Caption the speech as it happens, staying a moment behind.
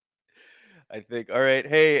I think. All right.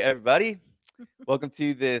 Hey, everybody. Welcome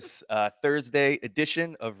to this Thursday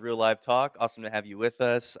edition of Real Live Talk. Awesome to have you with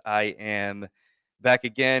us. I am back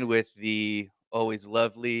again with the always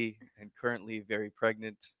lovely and currently very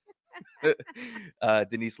pregnant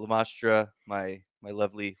Denise Lamastra, my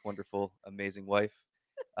lovely, wonderful, amazing wife.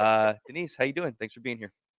 Denise, how you doing? Thanks for being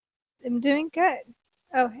here. I'm doing good.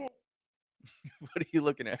 Oh, hey. What are you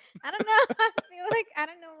looking at? I don't know. I feel like I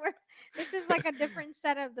don't know where this is like a different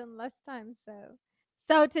setup than last time.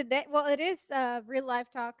 So today, well, it is real life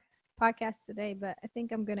talk podcast today, but I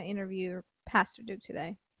think I'm gonna interview Pastor Duke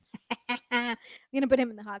today. I'm gonna put him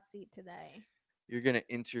in the hot seat today. You're gonna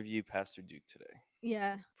interview Pastor Duke today.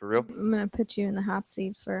 Yeah, For real? I'm gonna put you in the hot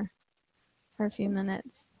seat for a few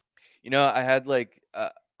minutes. I had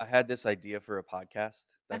I had this idea for a podcast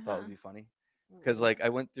that I Uh thought would huh. be funny. Cause like I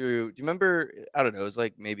went through, do you remember? I don't know. It was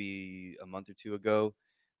like maybe a month or two ago,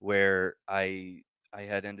 where I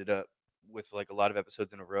had ended up with like a lot of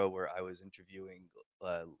episodes in a row where I was interviewing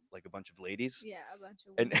like a bunch of ladies, Yeah, a bunch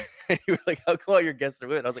of and women. you were like, "How come all your guests are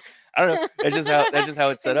women?" I was like, "I don't know. That's just how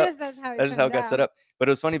it's set It up. just that's how it That's just how it turned got set out. up." But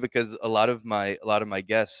it was funny because a lot of my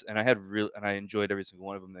guests, and I enjoyed every single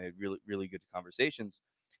one of them. They had really good conversations.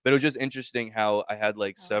 But it was just interesting how I had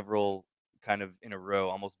like Oh. several kind of in a row,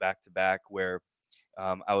 almost back to back, where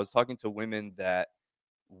I was talking to women that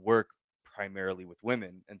work primarily with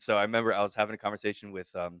women. And so I remember I was having a conversation with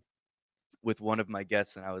one of my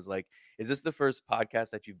guests, and I was like, "Is this the first podcast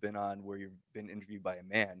that you've been on where you've been interviewed by a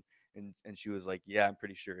man?" And she was like, "Yeah, I'm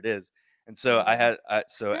pretty sure it is." And so I Yeah. had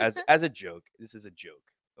so as a joke, this is a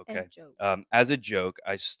joke, A okay? joke. As a joke,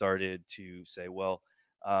 I started to say, "Well,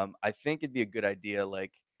 I think it'd be a good idea,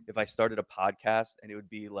 like if I started a podcast, and it would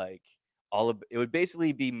be like it would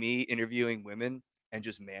basically be me interviewing women and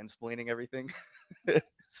just mansplaining everything."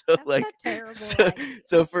 so That's a like terrible so idea.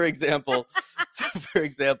 so for example,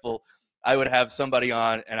 I would have somebody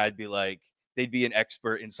on, and I'd be like, they'd be an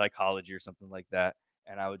expert in psychology or something like that.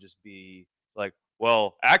 And I would just be like,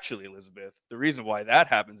 well, actually, Elizabeth, the reason why that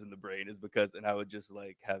happens in the brain is because, and I would just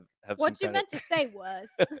like have some What you kind meant to say was.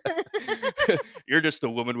 of, you're just a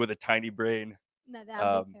woman with a tiny brain. No, that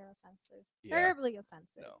would be Um, offensive. yeah, Terribly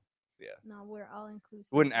offensive. no, yeah, No, we're all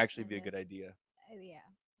inclusive wouldn't actually in be a good this. idea, Yeah,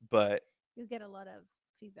 but you'll get a lot of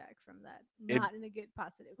feedback from that, it, not in a good,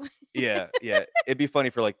 positive way. yeah, it'd be funny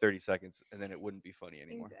for like 30 seconds, and then it wouldn't be funny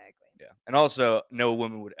anymore. Exactly. Yeah, and also, no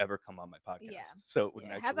woman would ever come on my Yeah. podcast, so it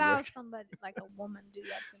wouldn't Yeah. How actually work. about somebody like a woman do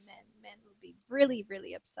that to men? Men would be really,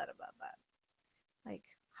 really upset about that. Like,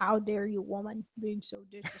 how dare you, woman, being so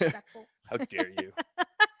disrespectful? How dare you?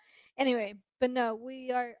 Anyway, but no,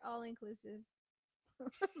 we are all inclusive.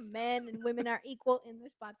 Men and women are equal in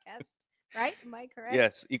this podcast, right? Am I correct?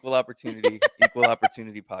 Yes, equal opportunity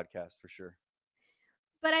podcast for sure.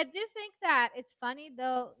 But I do think that it's funny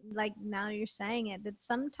though, like now you're saying it, that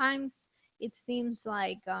sometimes it seems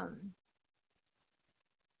like how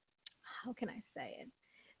can I say it?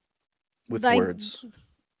 With Like words.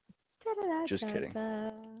 Just kidding.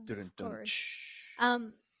 of Dun-dun-dun. course.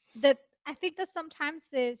 That I think that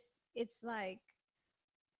sometimes is it's like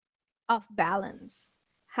off balance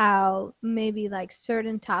how maybe like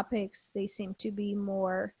certain topics they seem to be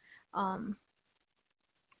more um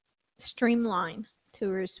streamlined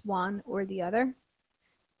towards one or the other.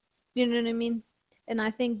 You know what I mean? And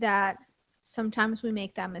I think that sometimes we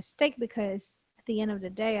make that mistake because at the end of the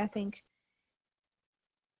day, I think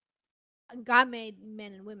God made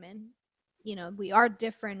men and women. You know, we are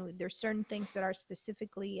different. There's certain things that are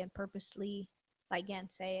specifically and purposely, like again,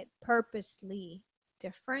 say it, purposely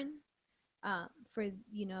different for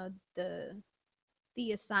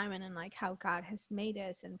the assignment and like how God has made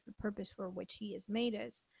us and the purpose for which He has made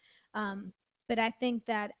us. Um, but I think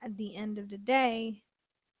that at the end of the day,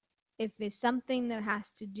 if it's something that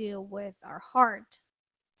has to deal with our heart,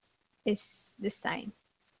 it's the same.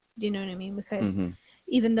 Do you know what I mean? Because Mm-hmm.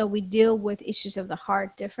 even though we deal with issues of the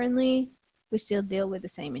heart differently, we still deal with the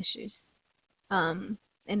same issues. And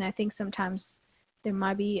I think sometimes there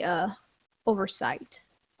might be a oversight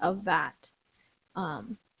of that.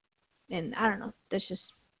 Um, and I don't know. That's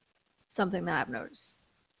just something that I've noticed.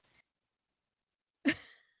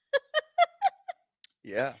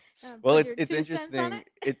 Yeah. Well, Put it's your it's 2 cents on interesting.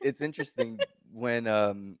 it. It's interesting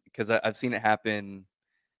when because I've seen it happen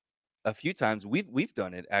a few times. We've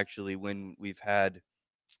done it actually when we've had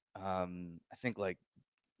I think like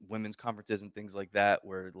women's conferences and things like that,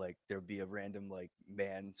 where like there'd be a random like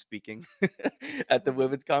man speaking at the Right.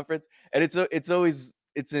 women's conference, and it's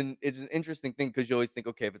an interesting thing because you always think,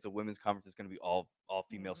 okay, if it's a women's conference, it's going to be all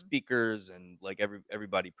female Mm-hmm. speakers, and like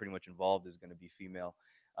everybody pretty much involved is going to be female.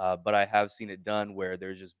 But I have seen it done where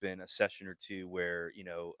there's just been a session or two where, you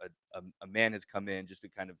know, a man has come in just to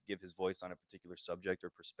kind of give his voice on a particular subject or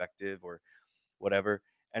perspective or whatever.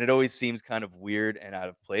 And it always seems kind of weird and out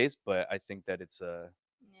of place, but I think that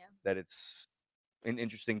Yeah. it's an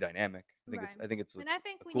interesting dynamic. Right. I think it's And I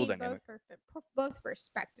think a we cool need both dynamic. both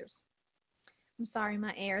perspectives. I'm sorry,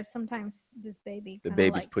 my air. Sometimes this baby The kind of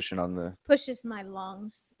baby's like pushing on the pushes my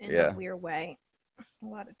lungs in a yeah. weird way. A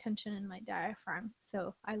lot of tension in my diaphragm,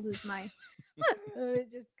 so I lose my. It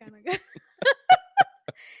just kind of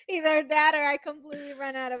either that or I completely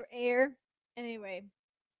run out of air. Anyway,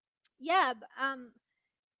 yeah,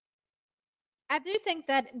 I do think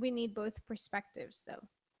that we need both perspectives, though.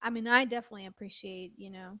 I mean, I definitely appreciate,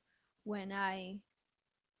 when I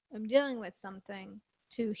am dealing with something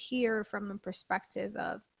to hear from the perspective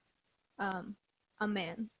of um, a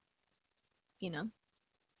man, you know,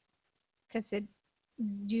 because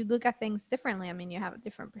you look at things differently. I mean, you have a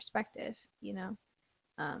different perspective, and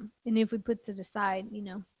if we put to the side,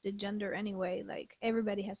 the gender anyway, like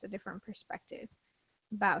everybody has a different perspective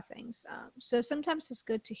about things. So sometimes it's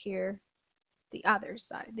good to hear the other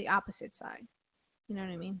side, the opposite side. You know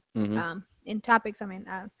what I mean? Mhm. In topics, I mean,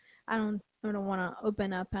 I don't want to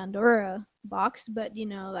open a Pandora box, but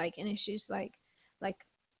like in issues like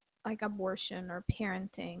like abortion or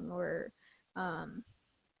parenting or um,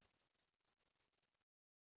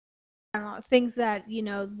 I don't know, things that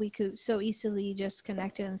we could so easily just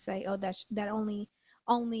connect it and say, oh, that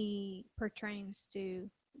only pertains to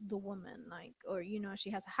the woman, like, or she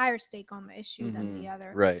has a higher stake on the issue than the Mhm.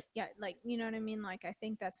 other. Right. Yeah, like, you know what I mean. Like, I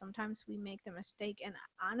think that sometimes we make the mistake, and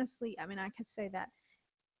honestly, I mean, I could say that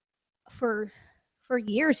for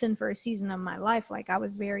years and for a season of my life, like I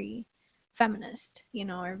was very feminist,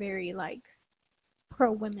 or very like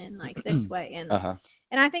pro women, like this way, Uh-huh.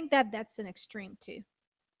 and I think that that's an extreme too.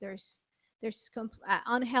 there's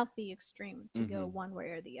unhealthy extreme to go Mhm. one way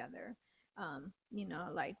or the other.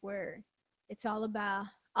 Like where it's all about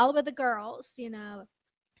the girls,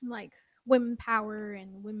 like women power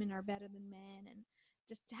and women are better than men, and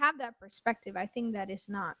just to have that perspective, I think that it's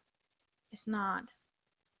not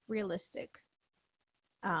realistic,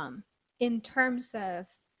 um, in terms of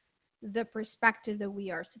the perspective that we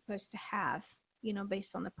are supposed to have,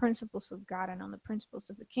 based on the principles of God and on the principles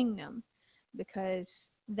of the kingdom, because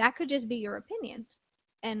that could just be your opinion.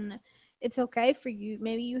 And it's okay for you.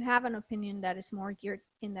 Maybe you have an opinion that is more geared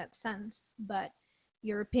in that sense, but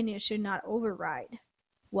your opinion should not override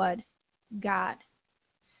what God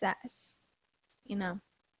says, you know?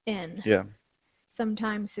 And Yeah.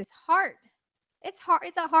 sometimes it's hard. It's hard.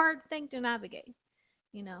 It's a hard thing to navigate,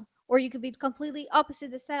 or you could be completely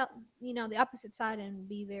opposite the opposite side and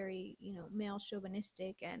be very, male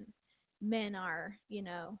chauvinistic, and men are,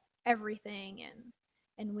 everything,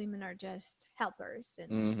 and women are just helpers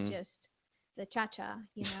and Mhm. just the cha-cha,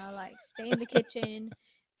 like stay in the kitchen,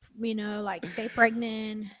 like stay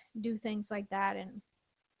pregnant, do things like that. And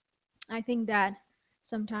I think that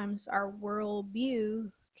sometimes our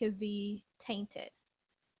worldview could be tainted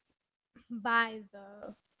by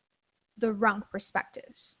the wrong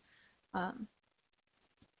perspectives. um,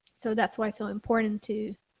 so that's why it's so important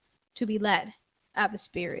to be led of the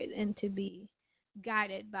spirit and to be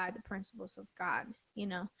guided by the principles of God,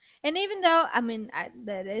 and even though, I mean,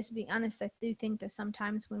 that is being honest, I do think that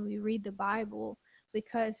sometimes when we read the Bible,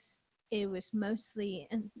 because it was mostly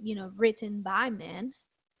written by men,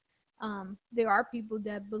 there are people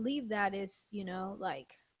that believe that is,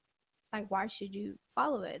 like why should you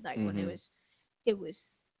follow it, like when it Mhm. was it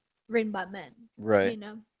was written by men, you Right.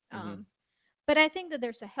 know Mhm. um but I think that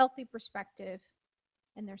there's a healthy perspective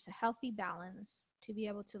and there's a healthy balance to be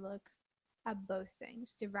able to look at both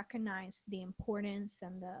things, to recognize the importance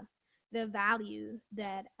and the value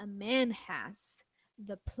that a man has,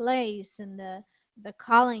 the place and the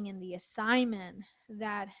calling and the assignment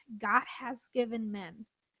that God has given men.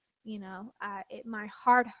 My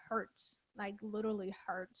heart hurts, like literally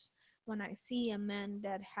hurts, when I see a man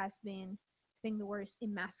that has been, I think the word is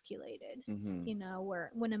emasculated, Mhm.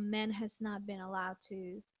 where when a man has not been allowed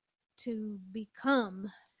to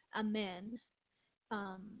become a man.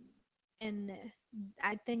 um and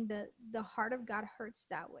I think that the heart of God hurts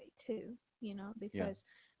that way too, Yeah. because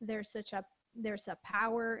there's a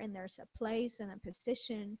power and there's a place and a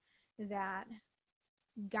position that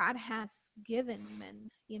God has given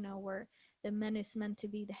men, where the man is meant to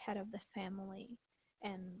be the head of the family,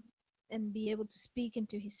 and be able to speak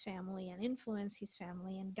into his family and influence his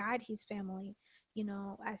family and guide his family,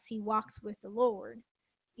 as he walks with the Lord,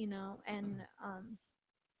 and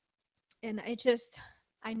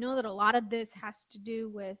I know that a lot of this has to do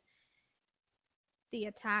with the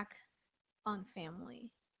attack on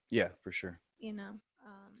family, Yeah, for sure. you know.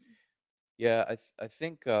 Um, Yeah, I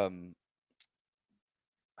think well,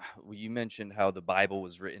 you mentioned how the Bible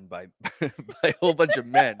was written by by a whole bunch of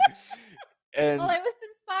men, well, and it was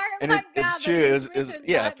inspired and by it's God, but true. it was Is written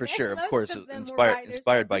yeah, by for men. sure. Of Most course, of them were inspired writers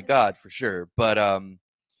by by men. God for sure. But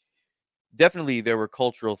definitely there were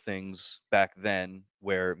cultural things back then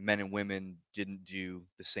where men and women didn't do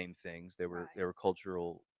the same things. Right. There were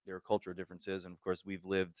cultural differences, and of course we've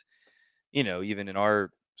lived, even in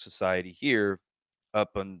our society here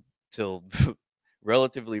up until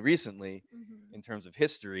relatively recently Mm-hmm. in terms of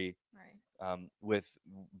history, Right. with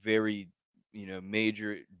very,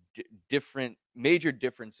 major different major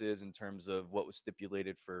differences in terms of what was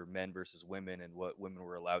stipulated for men versus women and what women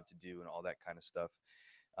were allowed to do and all that kind of stuff.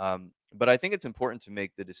 But I think it's important to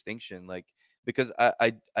make the distinction, like, because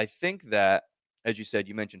I think that, as you said,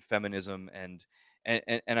 you mentioned feminism, and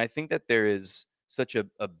I think that there is such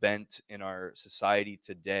a bent in our society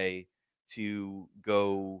today to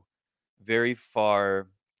go very far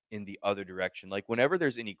in the other direction. Like whenever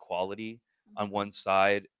there's inequality on Mm-hmm. one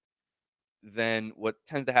side, then what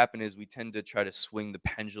tends to happen is we tend to try to swing the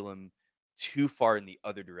pendulum too far in the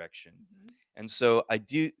other direction. Mm-hmm. And so I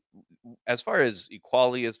do, as far as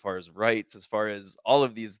equality, as far as rights, as far as all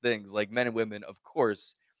of these things, like men and women, of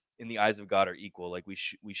course, in the eyes of God are equal. Like we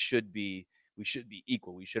should be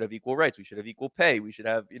equal. We should have equal rights. We should have equal pay. We should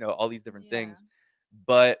have, all these different Yeah. things.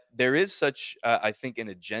 But there is such, I think, an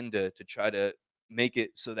agenda to try to make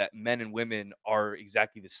it so that men and women are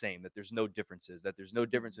exactly the same, that there's no differences, that there's no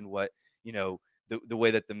difference in Mm-hmm. what, you know, the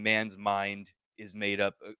way that the man's mind is made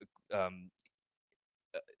up,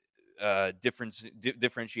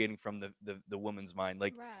 differentiating from the woman's mind,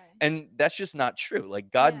 like, Right. and that's just not true.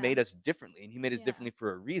 Like God Yeah. made us differently, and He made us Yeah. differently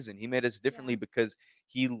for a reason. He made us differently Yeah. because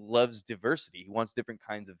He loves diversity. He wants different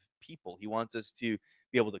kinds of people. He wants us to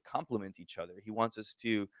be able to complement each other. He wants us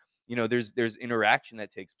to, there's interaction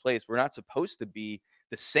that takes place. We're not supposed to be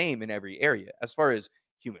the same in every area as far as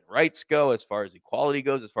human rights go, as far as equality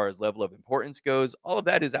goes, as far as level of importance goes. All of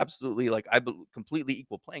that is absolutely, like, completely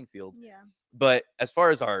equal playing field. Yeah. But as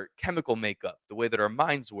far as our chemical makeup, the way that our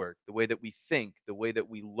minds work, the way that we think, the way that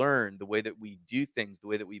we learn, the way that we do things, the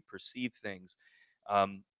way that we perceive things,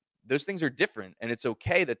 um, those things are different. And it's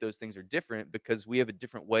okay that those things are different because we have a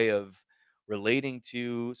different way of relating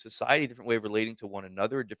to society, a different way of relating to one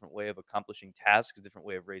another, a different way of accomplishing tasks, a different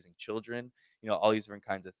way of raising children, all these different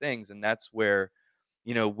kinds of things. And that's where,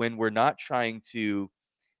 when we're not trying to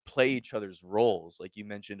play each other's roles. Like you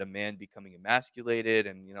mentioned, a man becoming emasculated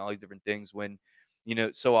and, all these different things, when,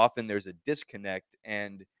 so often there's a disconnect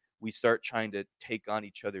and we start trying to take on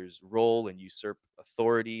each other's role and usurp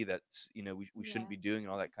authority that's, we shouldn't Yeah. be doing, and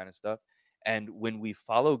all that kind of stuff. And when we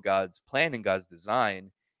follow God's plan and God's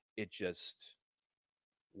design, it just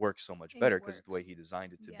works so much It better because it's the way works. He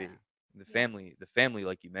designed it to Yeah. be. Yeah. The family,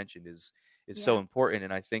 like you mentioned, is so Yeah. important.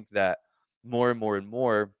 And I think that more and more and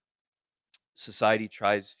more society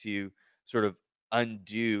tries to sort of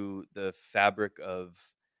undo the fabric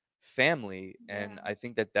of family, and Yeah. I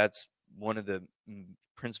think that that's one of the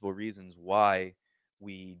principal reasons why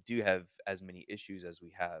we do have as many issues as we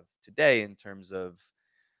have today, in terms of,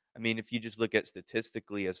 I mean, if you just look at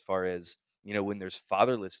statistically, as far as, when there's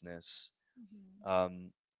fatherlessness, Hmm.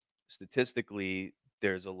 um, statistically,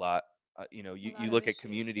 there's a lot. A You lot of look at issues.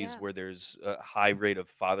 communities Yeah. where there's a high rate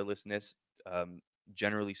of fatherlessness. Um,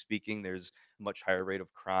 Generally speaking, there's a much higher rate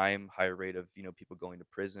of crime, higher rate of, people going to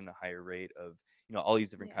prison, a higher rate of, all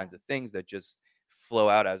these different Yeah. kinds of things that just flow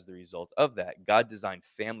out as the result of that. God designed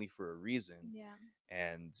family for a reason, Yeah.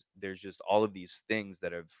 and there's just all of these things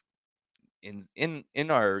that have in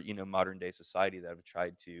our, modern day society, that have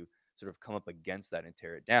tried to sort of come up against that and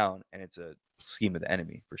tear it down, and it's a scheme of the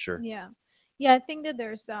enemy for sure. Yeah. Yeah. I think that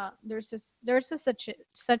there's a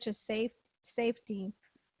such a safety.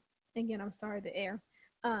 Again, I'm sorry, the air.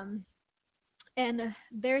 Um, and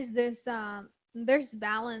there's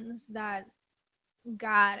balance that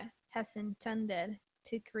God has intended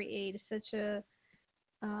to create such a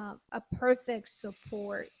perfect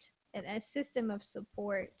support and a system of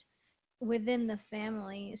support within the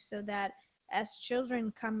family, so that as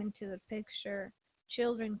children come into the picture,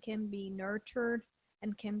 children can be nurtured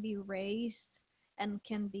and can be raised and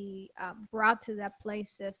can be brought to that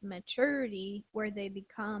place of maturity where they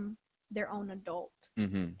become their own adult.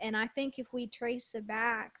 Hmm. And I think if we trace it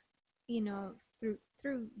back,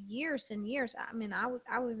 through years and years, I mean, I would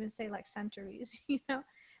even say like centuries,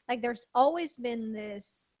 like there's always been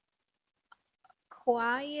this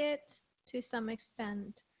quiet, to some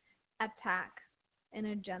extent, attack an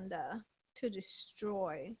agenda to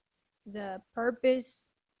destroy the purpose,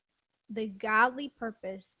 the godly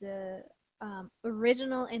purpose, the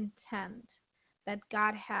original intent that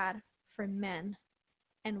God had for men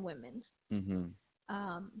and women. Mm-hmm.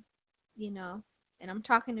 Um, you know, and I'm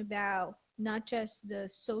talking about not just the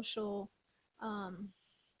social um,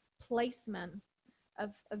 placement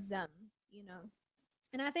of them, you know.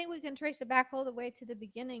 And I think we can trace it back all the way to the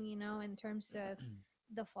beginning, you know, in terms of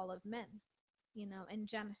the fall of men, you know, in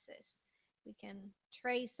Genesis. We can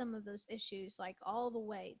trace some of those issues like all the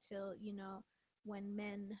way till, you know, when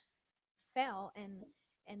men fell, and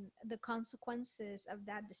the consequences of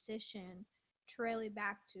that decision trail it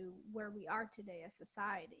back to where we are today as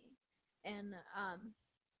society. And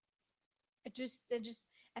it just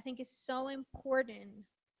I think it's so important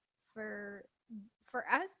for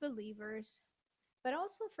us believers, but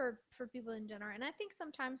also for people in general. And I think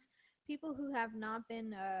sometimes people who have not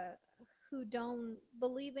been who don't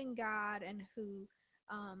believe in God, and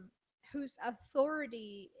um whose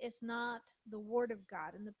authority is not the word of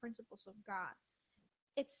God and the principles of God,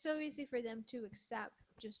 it's so easy for them to accept,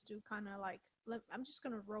 just to kind of like, I'm just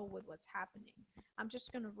going to roll with what's happening. I'm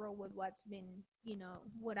just going to roll with what's been, you know,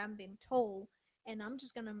 what I'm being told, and I'm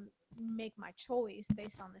just going to make my choice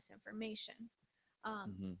based on this information.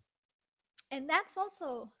 um Mm-hmm. and that's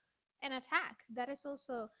also an attack. That is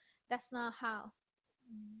also, that's not how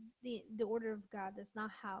the order of God, that's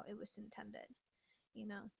not how it was intended, you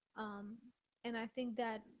know. um and I think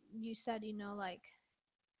that you said, you know, like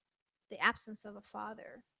the absence of a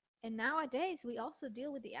father, and nowadays we also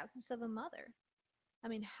deal with the absence of a mother. I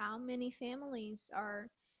mean, how many families are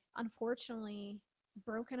unfortunately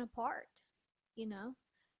broken apart, you know?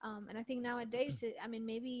 And I think nowadays, I mean,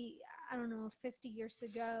 maybe, I don't know, 50 years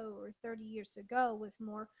ago or 30 years ago was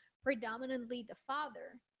more predominantly the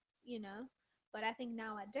father, you know? But I think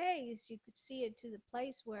nowadays you could see it to the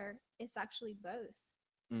place where it's actually both.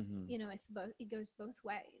 Mm-hmm. You know, it goes both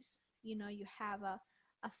ways. You know, you have a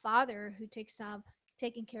father who takes up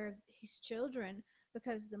taking care of his children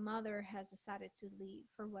because the mother has decided to leave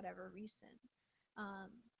for whatever reason. um,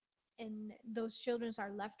 and those children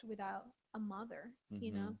are left without a mother,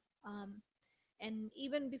 you know. Mm-hmm. um, and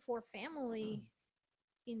even before family,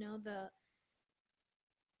 you know, the,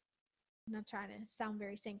 I'm not trying to sound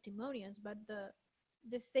very sanctimonious, but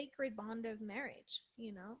the sacred bond of marriage,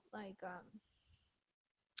 you know, like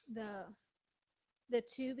the the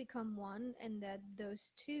two become one, and that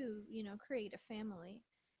those two, you know, create a family.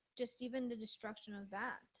 Just even the destruction of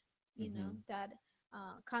that, you know, Mm-hmm. that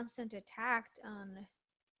constant attack on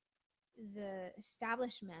the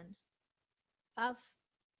establishment of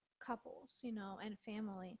couples, you know, and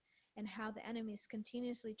family, and how the enemy is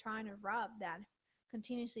continuously trying to rob that,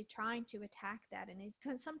 continuously trying to attack that. And it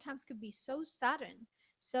can sometimes could be so sudden,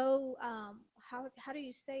 so how do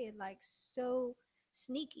you say it, like so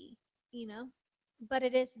sneaky, you know, but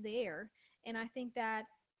it is there. And I think that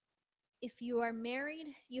if you are married,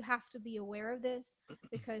 you have to be aware of this,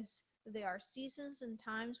 because there are seasons and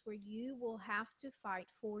times where you will have to fight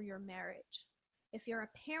for your marriage. If you're a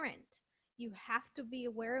parent, you have to be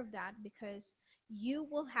aware of that, because you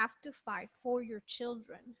will have to fight for your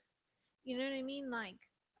children. You know what I mean? Like,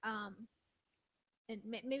 um, and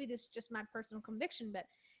maybe this is just my personal conviction, but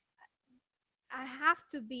I have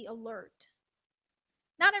to be alert.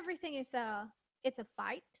 Not everything is it's a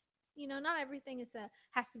fight, you know. Not everything is a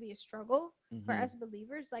has to be a struggle for Mm-hmm. us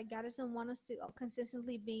believers. Like, God doesn't want us to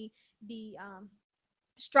consistently be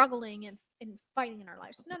struggling and fighting in our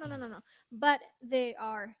lives. No, no, no, no, no. But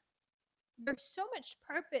there's so much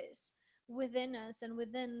purpose within us, and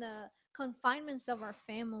within the confinements of our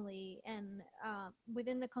family, and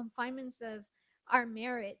within the confinements of our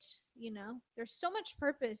marriage. You know, there's so much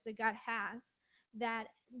purpose that God has, that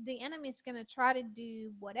the enemy is going to try to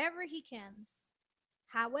do whatever he can,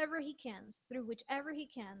 however he can, through whichever he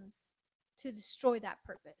can, to destroy that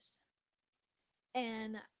purpose.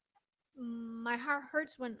 And my heart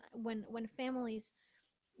hurts when families,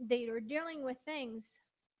 they are dealing with things,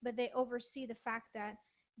 but they oversee the fact that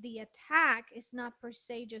the attack is not per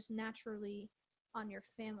se just naturally on your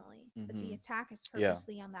family, but the Mm-hmm. attack is Yeah.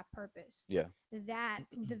 purposely on that purpose. Yeah. That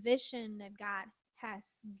the vision that God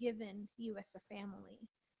has given you as a family,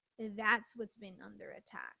 that's what's been under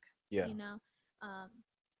attack, Yeah. you know. um,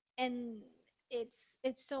 and it's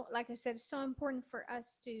so, like I said, it's so important for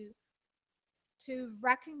us to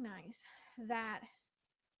recognize that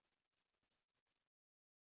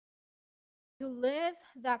to live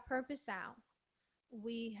that purpose out,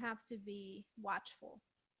 we have to be watchful.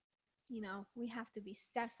 You know, we have to be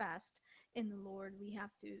steadfast in the Lord. We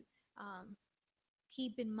have to um,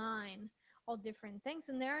 keep in mind all different things.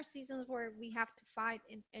 And there are seasons where we have to fight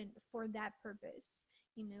in for that purpose.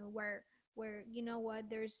 You know, where you know what,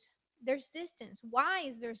 there's distance. Why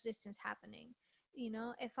is there's distance happening?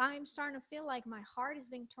 If I'm starting to feel like my heart is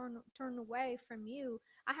being turned away from you,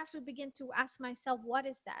 I have to begin to ask myself, what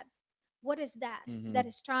is that? What is that Mm-hmm. that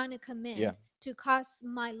is trying to come Yeah. in to cause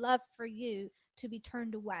my love for you to be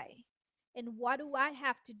turned away? And what do I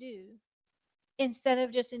have to do, instead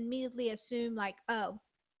of just immediately assume like, oh,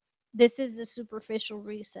 this is the superficial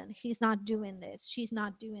reason he's not doing this, she's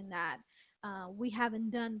not doing that, we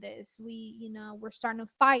haven't done this, we're starting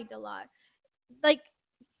to fight a lot. Like,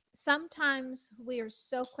 sometimes we are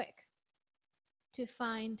so quick to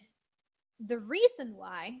find the reason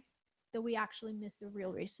why, that we actually miss the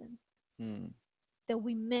real reason, Mm. that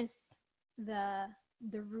we miss the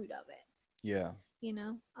the root of it. Yeah.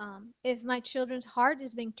 If my children's heart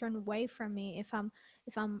is being turned away from me, if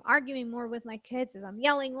I'm arguing more with my kids, if I'm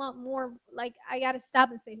yelling a lot more, like, I gotta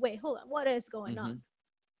stop and say, wait, hold on, what is going Mm-hmm. on?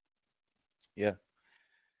 Yeah.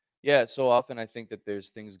 Yeah, so often I think that there's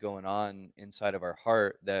things going on inside of our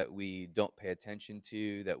heart that we don't pay attention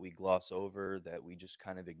to, that we gloss over, that we just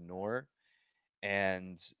kind of ignore.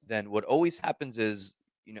 And then what always happens is,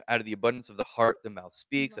 out of the abundance of the heart, the mouth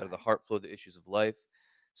speaks, out of the Right. heart flow the issues of life.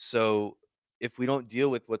 So if we don't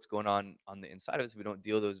deal with what's going on the inside of us, if we don't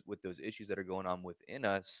deal with those issues that are going on within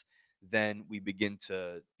us, then we begin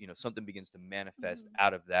to, something begins to manifest Hmm.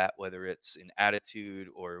 out of that, whether it's an attitude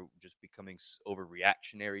or just becoming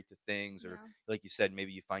overreactionary to things, or Yeah. like you said,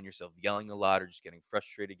 maybe you find yourself yelling a lot or just getting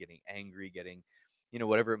frustrated, getting angry, getting,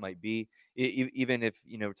 whatever it might be. Even if,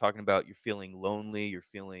 we're talking about you're feeling lonely, you're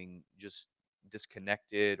feeling just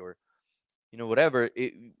disconnected, or whatever,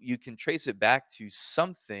 you can trace it back to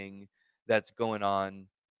something that's going on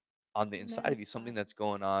the On the inside of you, something inside. that's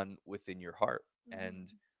going on within your heart. And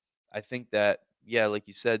Hmm. I think that, yeah, like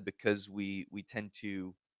you said, because we tend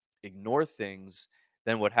to ignore things,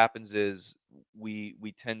 then what happens is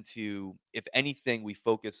we tend to, if anything, we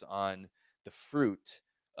focus on the fruit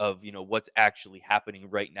of, what's actually happening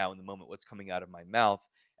right now in the moment, what's coming out of my mouth,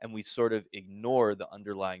 and we sort of ignore the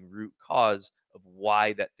underlying root cause of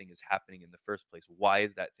why that thing is happening in the first place. Why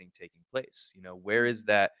is that thing taking place? Where is Hmm.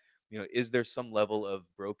 that? Is there some level of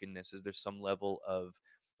brokenness? Is there some level of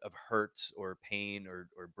hurt or pain or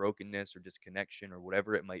brokenness or disconnection or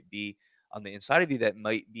whatever it might be on the inside of you that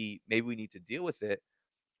might be, maybe we need to deal with it?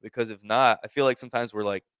 Because if not, I feel like sometimes we're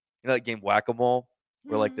like, that game Whack-A-Mole,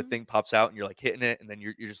 where like the Hmm. thing pops out and you're like hitting it, and then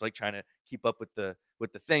you're just like trying to keep up with the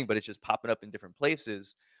thing, but it's just popping up in different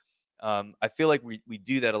places. I feel like we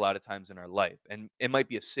do that a lot of times in our life, and it might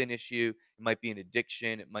be a sin issue, it might be an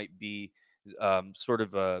addiction, it might be sort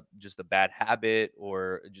of a just a bad habit,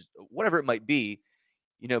 or just whatever it might be.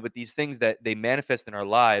 But these things that they manifest in our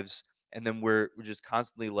lives, and then we're just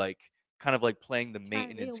constantly like, kind of like playing the Trying to deal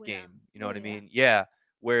maintenance with game, them. you know Oh what I yeah. mean? Yeah,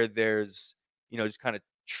 where there's, just kind of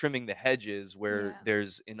trimming the hedges, where Yeah.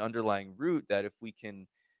 there's an underlying root that if we can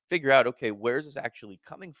figure out, okay, where's this actually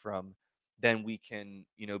coming from, then we can,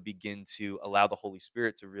 begin to allow the Holy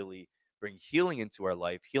Spirit to really bring healing into our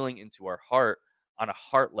life, healing into our heart, on a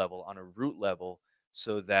heart level, on a root level,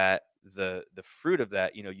 so that the fruit of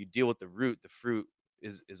that, you deal with the root, the fruit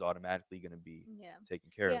is automatically going to be Yeah. taken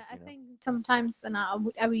care Yeah, of, I think sometimes, and I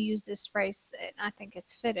would use this phrase, and I think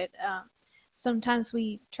it's fitted. Sometimes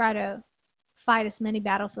we try to fight as many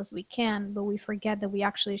battles as we can, but we forget that we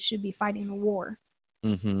actually should be fighting a war.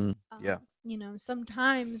 Mhm. Yeah.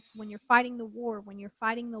 Sometimes when you're fighting the war, when you're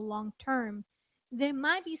fighting the long term, there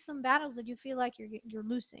might be some battles that you feel like you're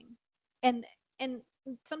losing, and and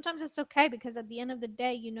sometimes it's okay, because at the end of the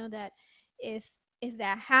day, you know that if if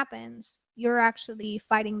that happens, you're actually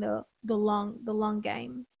fighting the long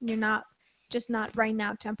game. You're not just not right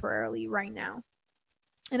now, temporarily right now.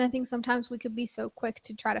 And I think sometimes we could be so quick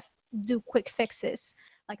to try to do quick fixes.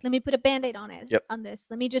 Like, let me put a band-aid on it, Yep. on this.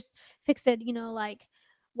 Let me just fix it, like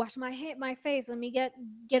wash my face. Let me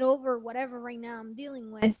get over whatever right now I'm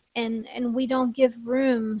dealing with. And we don't give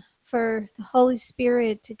room for the Holy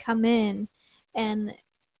Spirit to come in and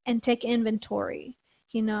take inventory,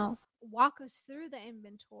 you know, walk us through the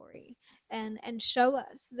inventory and show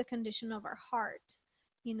us the condition of our heart,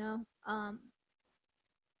 you know.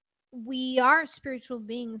 We are spiritual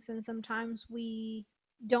beings, and sometimes we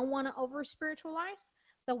don't want to over spiritualize,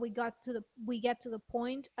 but we get to the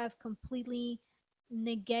point of completely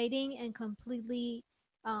negating and completely,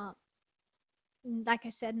 uh, like I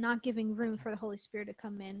said, not giving room for the Holy Spirit to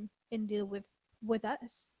come in and deal with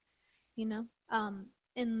us, you know.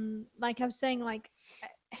 And like I was saying, like,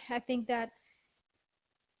 I think that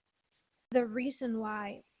the reason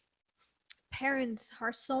why parents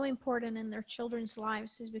are so important in their children's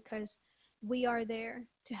lives is because we are there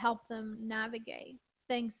to help them navigate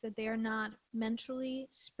things that they are not mentally,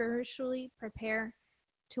 spiritually prepared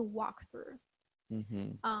to walk through.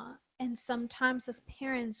 Mhm. And sometimes as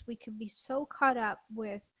parents, we could be so caught up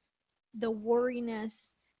with the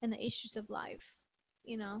worriness and the issues of life,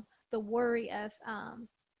 you know, the worry of,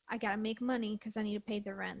 I gotta make money because I need to pay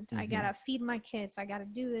the rent. I Mhm. gotta feed my kids. I gotta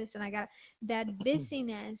do this, and I got that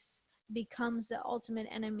busyness becomes the ultimate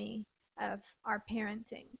enemy of our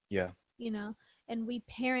parenting, Yeah. you know, and we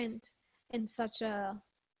parent in such a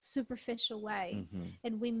superficial way, Mhm.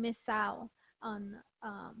 and we miss out on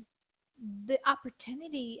the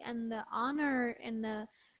opportunity and the honor and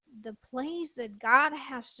the place that God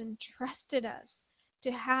has entrusted us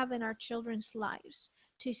to have in our children's lives,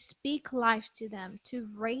 to speak life to them, to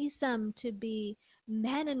raise them to be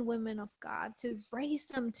men and women of God, to raise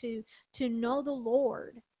them to know the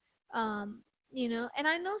Lord. Um, you know, and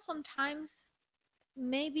I know sometimes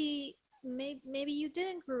maybe you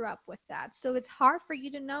didn't grow up with that, so it's hard for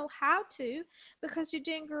you to know how to, because you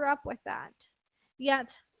didn't grow up with that.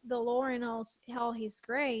 Yet the Lord in all his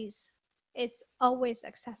grace, it's always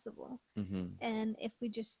accessible. Mhm. And if we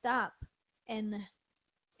just stop and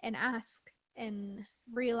ask and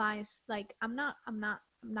realize, like, I'm not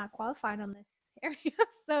qualified on this area.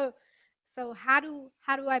 so how do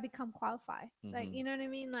I become qualified? Like, Mhm. you know what I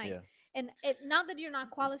mean? Like, Yeah. and it, not that you're not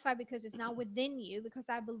qualified because it's not within you, because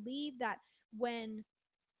I believe that when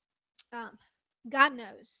um God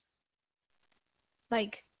knows,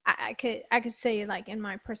 like, I could say, like, in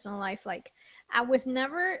my personal life, like, I was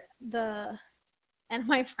never the, and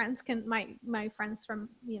my friends can, my friends from,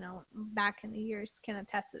 back in the years can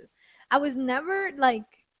attest this, I was never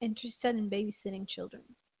like interested in babysitting children.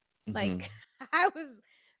 Like, Mhm. I was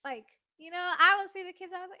like, I would see the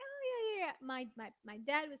kids, I was like, oh yeah, yeah, yeah. My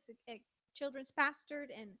dad was a children's pastor,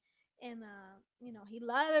 and he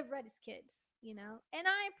loved his kids, and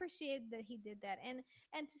I appreciated that he did that.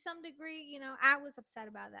 And to some degree, I was upset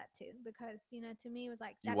about that too, because to me it was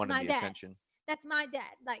like, You that's wanted my the dad. attention. That's my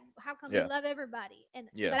dad. Like, how come you Yeah. love everybody,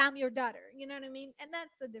 Yeah. but I'm your daughter? You know what I mean? And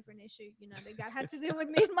that's a different issue, that God had to deal with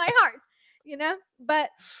me in my heart,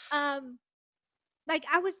 But um like,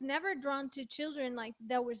 I was never drawn to children. Like,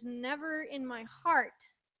 there was never in my heart,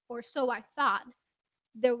 or so I thought,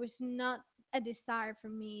 there was not a desire for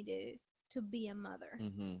me to be a mother.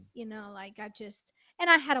 Mhm. Like, I just,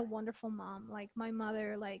 and I had a wonderful mom. Like, my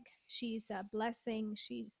mother, like, she's a blessing.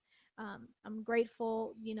 I'm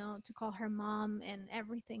grateful, to call her mom, and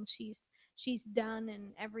everything she's done,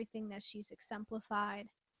 and everything that she's exemplified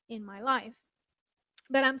in my life.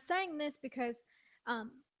 But I'm saying this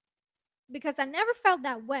um because I never felt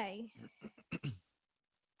that way.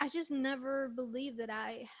 I just never believed that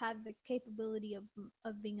I had the capability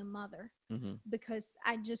of being a mother, Mhm. because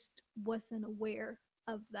I just wasn't aware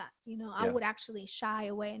of that. I Yeah. would actually shy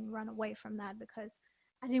away and run away from that, because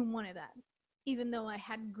I didn't want that, even though I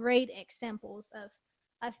had great examples of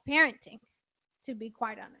parenting, to be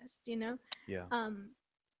quite honest. Yeah. Um,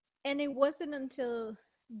 and it wasn't until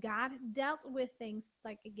God dealt with things,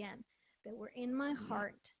 like, again, that were in my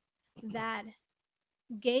heart, that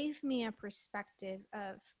gave me a perspective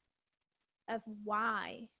of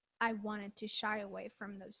why I wanted to shy away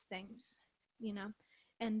from those things, you know.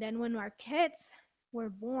 And then when our kids were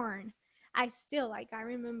born, I still, like, I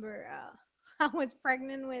remember I was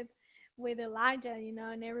pregnant with Elijah,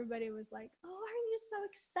 and everybody was like, "Oh, are you so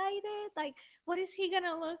excited? Like, what is he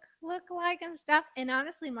gonna look like and stuff?" And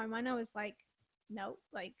honestly, in my mind, I was like, "No,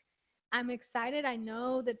 like, I'm excited. I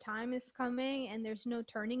know the time is coming, and there's no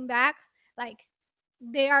turning back. Like,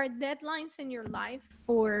 there are deadlines in your life,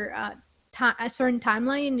 or a certain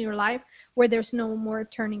timeline in your life, where there's no more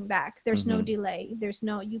turning back. There's no Mhm. delay.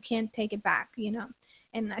 You can't take it back.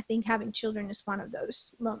 And I think having children is one of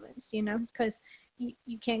those moments. Because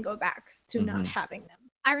you can't go back to not Mhm. having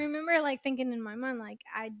them. I remember, like, thinking in my mind, like,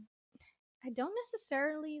 I don't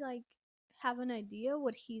necessarily, like, have an idea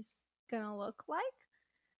what he's gonna look like,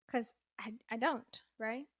 because I don't,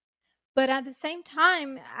 right? But at the same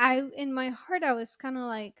time, I in my heart I was kind of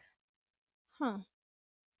like, huh,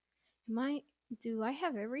 am I do I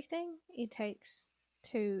have everything it takes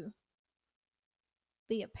to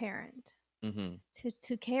be a parent, Mhm.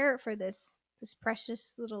 to care for this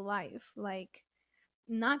precious little life, like,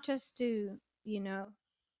 not just to, you know,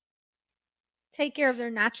 take care of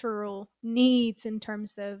their natural needs in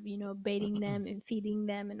terms of, bathing them and feeding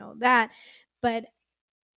them and all that, but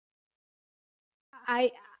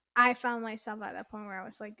I I found myself at that point where I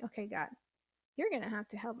was like, okay, God, you're going to have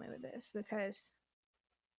to help me with this, because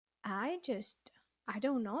I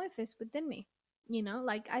don't know if it's within me.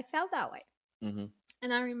 Like, I felt that way. Mhm.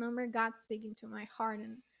 And I remember God speaking to my heart,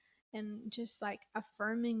 and just, like,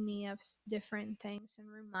 affirming me of different things, and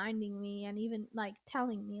reminding me, and even, like,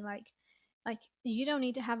 telling me, like, Like, you don't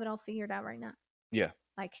need to have it all figured out right now. Yeah.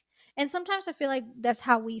 Like, and sometimes I feel like that's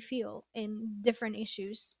how we feel in different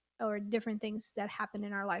issues or different things that happen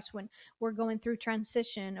in our lives when we're going through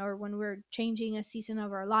transition or when we're changing a season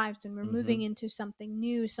of our lives and we're moving Mhm. into something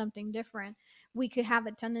new, something different. We could have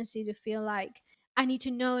a tendency to feel like I need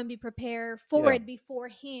to know and be prepared for Yeah. it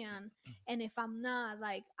beforehand. And if I'm not,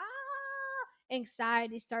 like,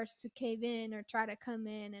 anxiety starts to cave in or try to come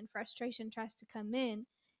in, and frustration tries to come in.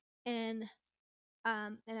 And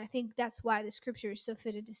and I think that's why the scripture is so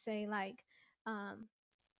fitted to say, like, um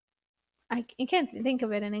I can't think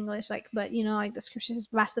of it in English, like, but like the scripture says,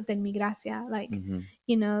 "Bástate en mi gracia," like,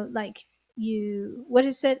 Mhm. like, what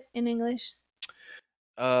is it in English?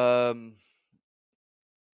 Um,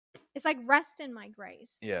 It's like rest in my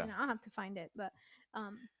grace. yeah. I'll have to find it, but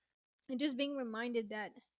um, and just being reminded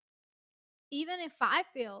that even if I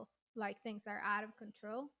feel like things are out of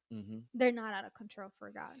control, Mhm. they're not out of control for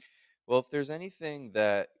God. Well, if there's anything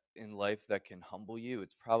that in life that can humble you,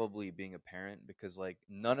 it's probably being a parent because like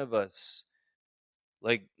none of us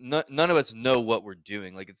know what we're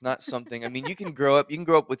doing. Like it's not something. I mean, you can grow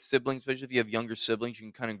up with siblings, especially if you have younger siblings, you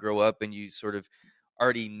can kind of grow up and you sort of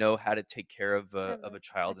already know how to take care Of of a a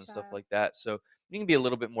child and stuff child. like that. So you can be a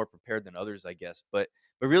little bit more prepared than others, I guess. But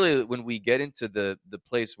really when we get into the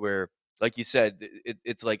place where like you said,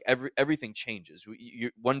 it's like everything changes.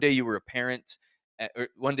 One day you were a parent, or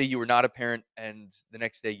one day you were not a parent, and the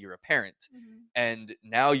next day you're a parent, Hmm. and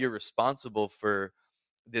now you're responsible for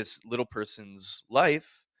this little person's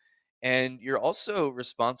life, and you're also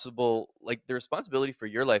responsible, like the responsibility for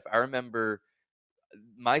your life. I remember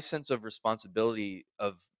my sense of responsibility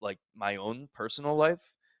of like my own personal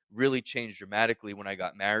life really changed dramatically when I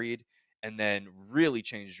got married, and then really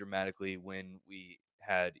changed dramatically when we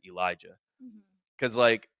had Elijah. Hmm. Cuz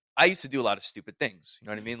like I used to do a lot of stupid things, you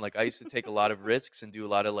know what I mean? Like I used to take a lot of risks and do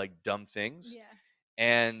a lot of like dumb things, Yeah.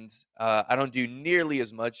 and I don't do nearly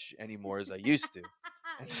as much anymore as I used to.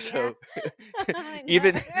 And Yeah. so I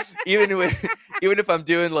even know. even when even if I'm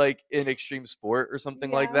doing like an extreme sport or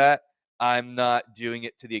something like Yeah. that, I'm not doing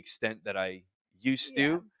it to the extent that I used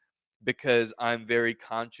Yeah. to, because I'm very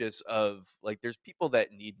conscious of like there's people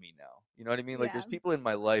that need me now. You know what I mean? Like Yeah. there's people in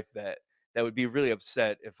my life that would be really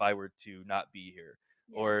upset if I were to not be here.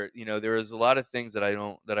 Yeah. Or, there is a lot of things that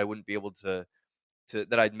I wouldn't be able to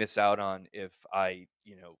that I'd miss out on if I,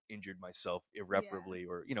 injured myself Yeah. irreparably,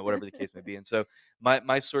 or, whatever the case may be. And so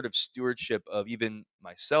my sort of stewardship of even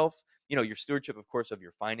myself, your stewardship, of course, of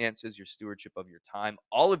your finances, your stewardship of your time,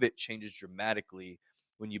 all of it changes dramatically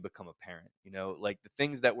when you become a parent. Like the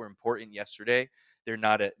things that were important yesterday, they're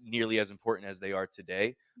not nearly as important as they are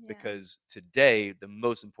today, Yeah. because today the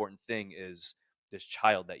most important thing is this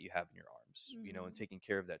child that you have in your arms, and Mhm. taking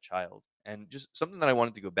care of that child. And just something that I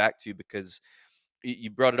wanted to go back to, because you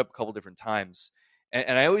brought it up a couple different times,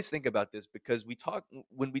 and I always think about this because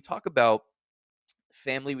when we talk about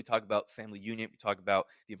family, we talk about family union, we talk about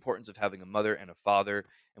the importance of having a mother and a father,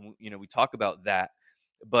 and we talk about that.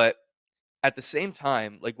 But at the same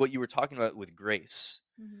time, like what you were talking about with grace,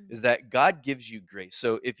 Mhm. is that God gives you grace.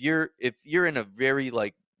 So if you're in a very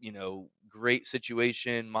like great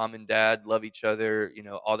situation, mom and dad love each other,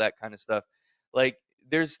 all that kind of stuff, like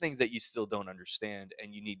there's things that you still don't understand,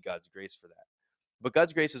 and you need God's grace for that. But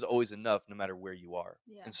God's grace is always enough no matter where you are.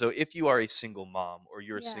 Yeah. And so if you are a single mom or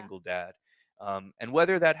you're a Yeah. single dad, and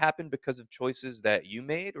whether that happened because of choices that you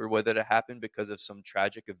made, or whether that happened because of some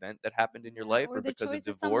tragic event that happened in your Yeah. life, Or or the because of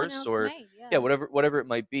choices someone divorce, else or made. yeah, Yeah. whatever it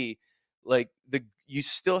might be, like you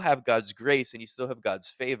still have God's grace and you still have God's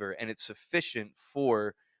favor, and it's sufficient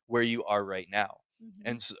for where you are right now. Mhm.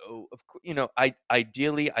 And so, of course,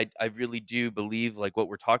 ideally, I really do believe, like what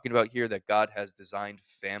we're talking about here, that God has designed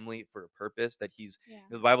family for a purpose. That Yeah.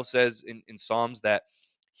 the Bible says in Psalms that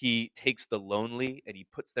He takes the lonely and He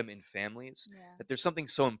puts them in families. Yeah. That there's something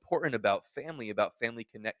so important about family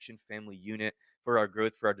connection, family unit, for our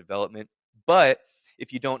growth, for our development. But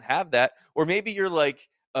if you don't have that, or maybe you're like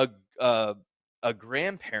a uh, a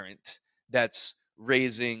grandparent that's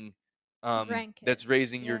raising that's Grandkids.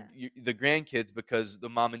 raising Yeah. the grandkids because the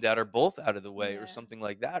mom and dad are both out of the way, or Yeah. something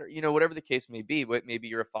like that, or whatever the case may be. Maybe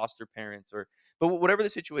you're a foster parent, or but whatever the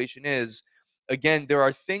situation is, again, there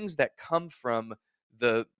are things that come from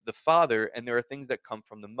the father, and there are things that come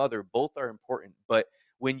from the mother. Both are important, but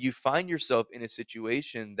when you find yourself in a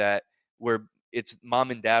situation that where it's mom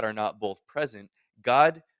and dad are not both present,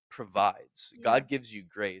 God provides. God Yes. gives you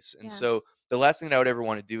grace. And so Yes. the last thing that I would ever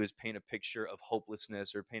want to do is paint a picture of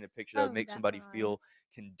hopelessness, or paint a picture that would Oh, make somebody definitely. feel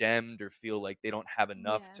condemned, or feel like they don't have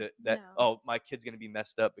enough, Yeah. to that, No. oh, my kid's going to be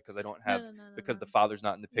messed up because I don't No. have, No. No. No. because No. the father's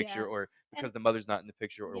not in the picture, Yeah. or because And the mother's not in the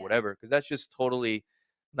picture, or yeah. whatever, because that's just totally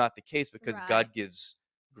not the case because Right. God gives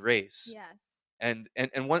grace. Yes. And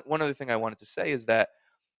one other thing I wanted to say is that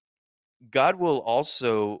God will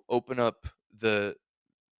also open up the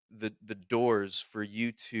doors for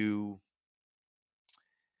you to,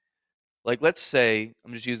 like, let's say,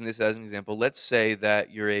 I'm just using this as an example. Let's say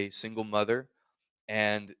that you're a single mother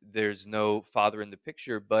and there's no father in the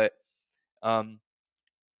picture, but um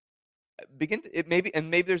begin to, it maybe, and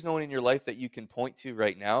maybe there's no one in your life that you can point to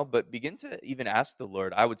right now, but begin to even ask the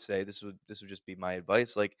Lord. I would say this would just be my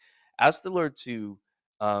advice, like, ask the Lord to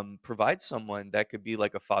provide someone that could be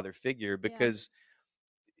like a father figure, Yeah. because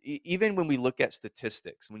even when we look at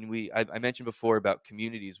statistics, when I mentioned before about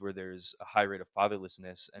communities where there's a high rate of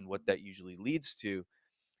fatherlessness and what Mhm. that usually leads to,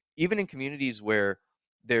 even in communities where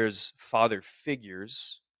there's father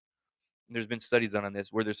figures, there's been studies done on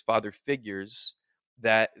this, where there's father figures,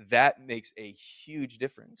 that makes a huge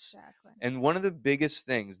difference. Exactly. And one of the biggest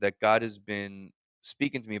things that God has been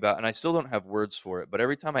speaking to me about, and I still don't have words for it, but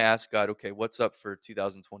every time I ask God, okay, what's up for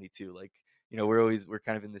 2022, like, we're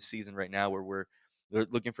kind of in this season right now where we're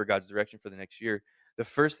looking for God's direction for the next year. The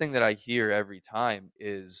first thing that I hear every time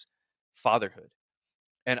is fatherhood.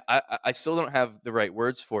 And I still don't have the right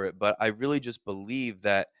words for it, but I really just believe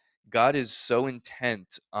that God is so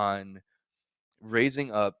intent on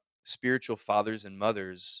raising up spiritual fathers and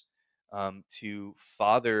mothers, to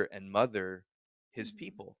father and mother his Mhm.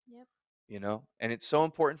 people, Yep. and it's so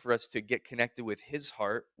important for us to get connected with his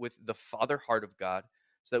heart, with the father heart of God,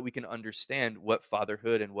 so that we can understand what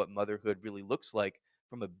fatherhood and what motherhood really looks like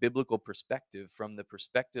from a biblical perspective, from the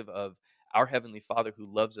perspective of our heavenly father who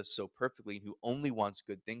loves us so perfectly and who only wants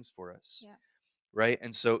good things for us, Yeah. right?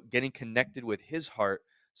 And so getting connected with his heart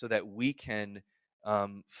so that we can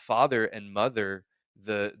father and mother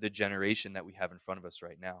the generation that we have in front of us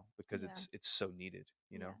right now, because Yeah. it's so needed.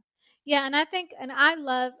 Yeah. Yeah, and I think and I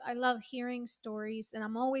love hearing stories, and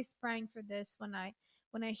I'm always praying for this when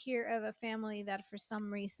I hear of a family that for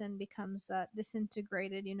some reason becomes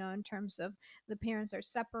disintegrated, in terms of the parents are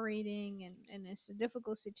separating, and it's a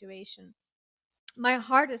difficult situation. My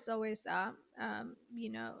heart is always I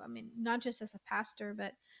mean, not just as a pastor,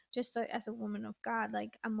 but just as a woman of God,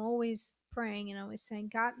 like I'm always praying and always saying,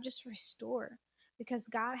 God, just restore, because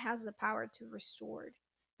God has the power to restore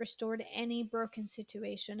to any broken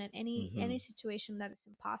situation and any Hmm. situation that is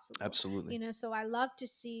impossible. Absolutely. So I love to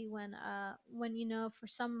see when for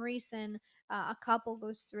some reason a couple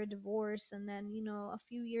goes through a divorce, and then a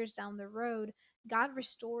few years down the road, God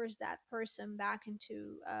restores that person back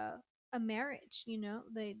into a marriage.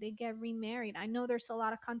 They get remarried. I know there's a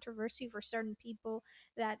lot of controversy for certain people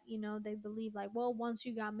that they believe, like, well, once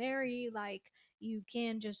you got married, like, you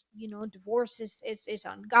can just divorce is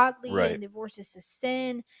ungodly, Right. and divorce is a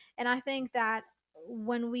sin. And I think that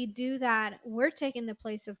when we do that, we're taking the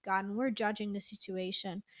place of God, and we're judging the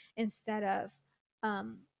situation instead of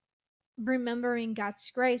um remembering God's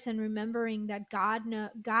grace, and remembering that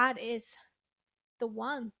God is the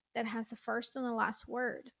one that has the first and the last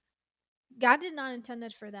word. God did not intend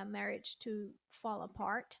it for that marriage to fall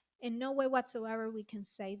apart. In no way whatsoever we can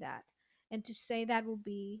say that. And to say that will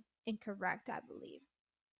be incorrect, I believe.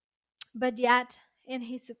 But yet, in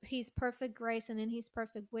his perfect grace and in his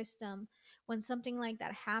perfect wisdom, when something like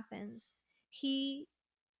that happens, he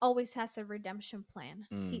always has a redemption plan.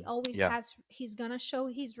 He always Yeah. has he's going to show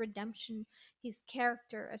his redemption, his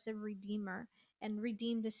character as a redeemer, and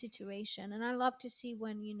redeem the situation. And I love to see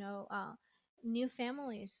when new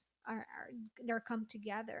families they're come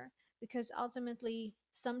together, because ultimately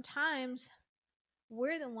sometimes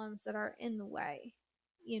we're the ones that are in the way,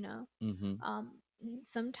 you know Hmm. um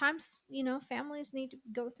sometimes families need to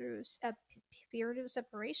go through period of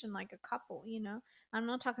separation, like a couple. I'm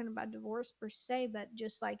not talking about divorce per se, but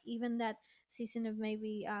just like even that season of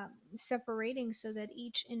maybe separating, so that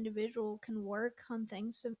each individual can work on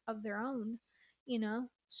things of their own,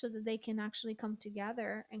 so that they can actually come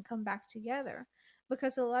together and come back together.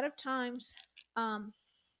 Because a lot of times um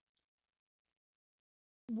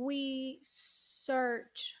we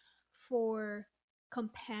search for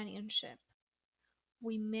companionship.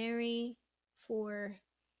 We marry for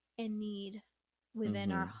a need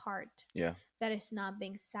within our Hmm. heart Yeah. that is not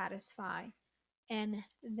being satisfied. And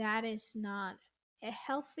that is not a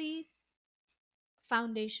healthy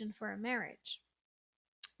foundation for a marriage.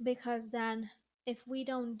 Because then, if we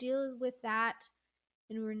don't deal with that,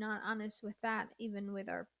 and we're not honest with that, even with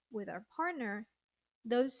our partner,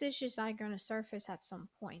 those issues are going to surface at some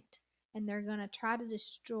point, and they're going to try to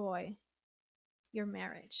destroy your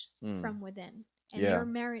marriage Mm. from within, and your Yeah.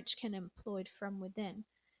 marriage can implode from within.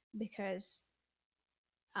 Because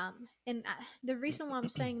And the reason why I'm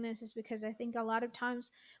saying this is because I think a lot of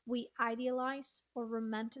times we idealize or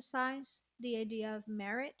romanticize the idea of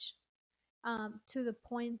marriage, to the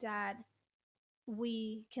point that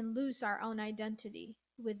we can lose our own identity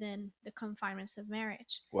within the confinements of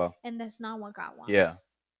marriage. Well, And that's not what God yeah. wants,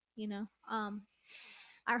 you know?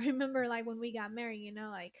 I remember like when we got married,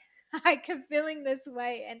 like I kept feeling this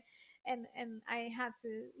way, and I had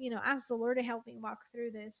to, ask the Lord to help me walk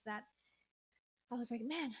through this. That I was like,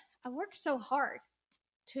 man, I worked so hard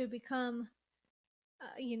to become,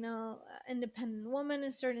 independent woman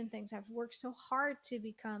in certain things. I've worked so hard to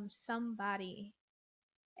become somebody,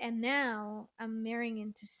 and now I'm marrying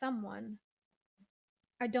into someone.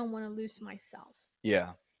 I don't want to lose myself.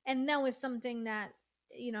 Yeah. And that was something that,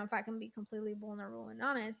 if I can be completely vulnerable and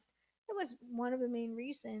honest, it was one of the main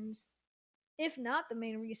reasons, if not the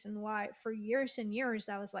main reason, why for years and years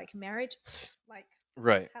I was like, marriage, like,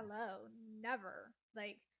 Right. hello, never.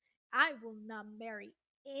 Like, I will not marry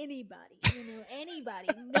anybody, anybody.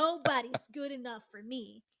 Nobody's good enough for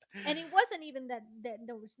me. And it wasn't even that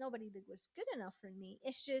there was nobody that was good enough for me.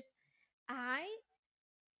 It's just I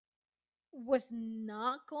was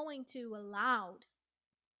not going to allow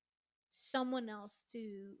someone else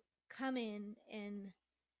to come in and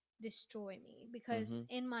destroy me, because Mhm.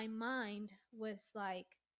 in my mind was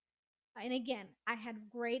like, and again, I had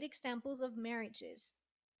great examples of marriages.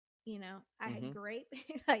 I had Mhm. great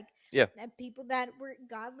like Yeah. people that were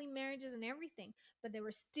godly marriages and everything, but there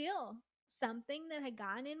was still something that had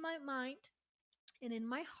gotten in my mind and in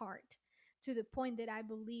my heart, to the point that I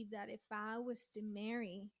believed that if I was to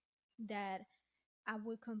marry, that I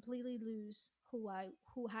would completely lose who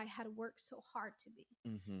I had worked so hard to be,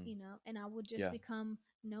 Mhm. and I would just Yeah. become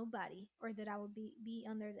nobody, or that I would be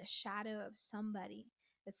under the shadow of somebody,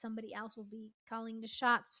 that somebody else will be calling the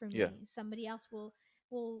shots for Yeah. me. Somebody else will,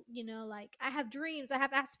 like, I have dreams, I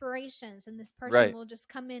have aspirations, and this person Right. will just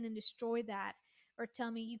come in and destroy that, or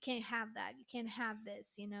tell me you can't have that, you can't have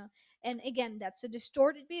this. And again, that's a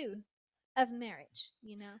distorted view of marriage.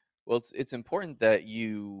 Well, it's important that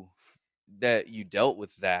you dealt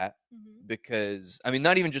with that, Hmm. because I mean,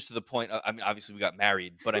 not even just to the point. I mean, obviously we got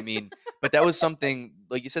married, but I mean, but that was something,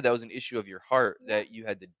 like you said, that was an issue of your heart Yeah, that you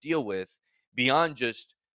had to deal with beyond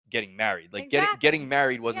just getting married. Like getting exactly.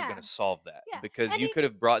 married wasn't going Yeah, to solve that, yeah. because And you could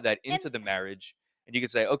have brought that and into the marriage, and you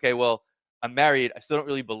could say, okay, well, I'm married. I still don't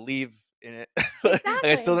really believe in it. Like,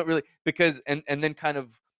 I still exactly. don't really, because and then kind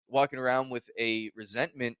of walking around with a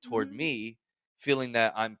resentment toward Hmm. me, feeling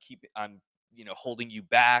that I'm holding you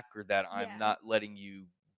back, or that I'm Yeah, not letting you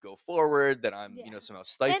go forward, that I'm yeah. somehow And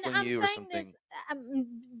stifling I'm you or saying this.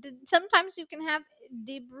 something. Sometimes you can have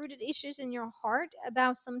deep-rooted issues in your heart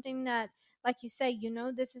about something that, like you say,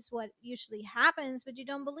 this is what usually happens, but you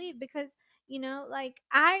don't believe, because like,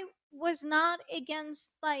 I was not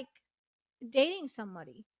against like dating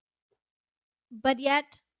somebody, but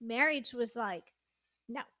yet marriage was like,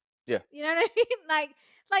 no. Yeah. You know what I mean? Like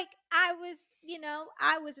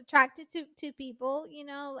I was attracted to people,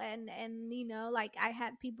 and like I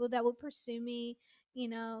had people that would pursue me, you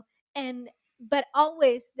know, and but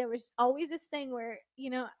always there was always this thing where,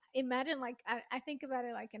 imagine, like, I think about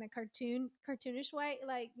it like in a cartoonish way,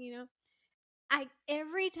 like, I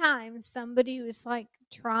every time somebody was like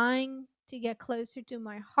trying to get closer to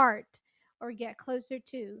my heart, or get closer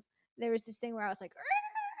to, there was this thing where I was like,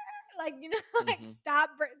 like, like, Mhm.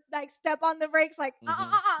 like, step on the brakes, like,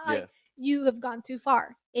 Mhm. like, Yeah. you have gone too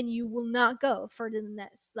far and you will not go further than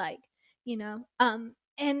this, like,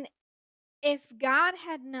 and if God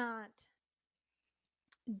had not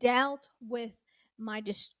dealt with my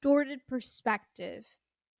distorted perspective,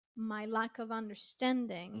 my lack of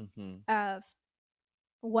understanding Mhm. of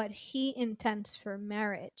what he intends for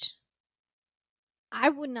marriage, I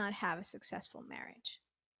would not have a successful marriage.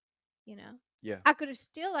 you know Yeah. I could have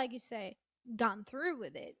still, like you say, gone through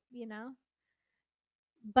with it,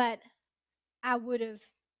 but I would have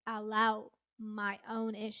allowed my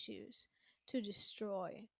own issues to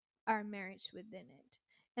destroy our marriage within it.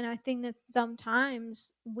 And I think that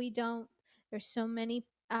sometimes we don't, there's so many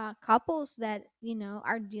couples that,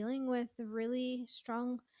 are dealing with really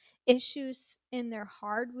strong issues in their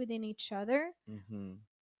heart within each other, Mhm.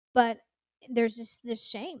 but there's this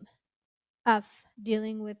shame of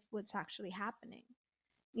dealing with what's actually happening,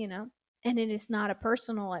 you know and it is not a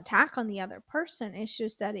personal attack on the other person. It's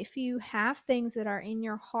just that if you have things that are in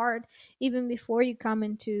your heart, even before you come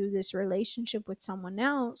into this relationship with someone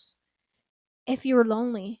else, if you're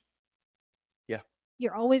lonely, Yeah.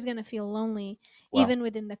 you're always going to feel lonely, Wow. even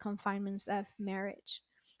within the confinements of marriage.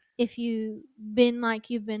 If you've been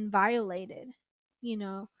violated, you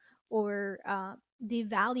know or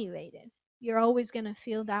devaluated, you're always going to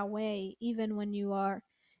feel that way even when you are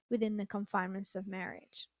within the confinements of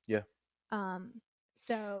marriage. Yeah. um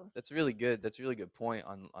so That's really good. That's a really good point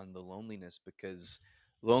on the loneliness, because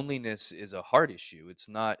loneliness is a heart issue. It's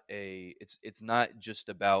not just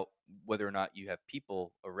about whether or not you have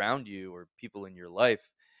people around you or people in your life.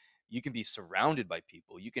 You can be surrounded by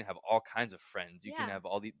people. You can have all kinds of friends. You can yeah, have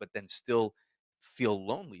all the, but then still feel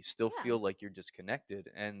lonely, still yeah. feel like you're disconnected.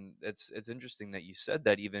 And it's interesting that you said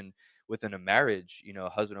that even within a marriage, a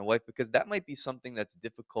husband and wife, because that might be something that's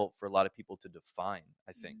difficult for a lot of people to define,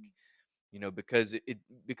 I think. Mhm. Because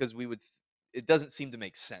because it doesn't seem to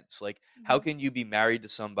make sense. Like, how Mhm. can you be married to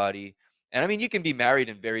somebody? And I mean, you can be married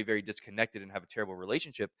and very, very disconnected and have a terrible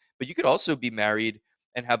relationship, but you could also be married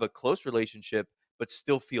and have a close relationship but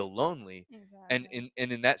still feel lonely. And Exactly.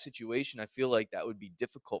 in that situation, I feel like that would be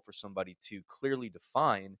difficult for somebody to clearly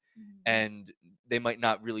define, Mhm. and they might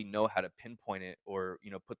not really know how to pinpoint it, or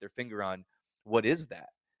put their finger on what is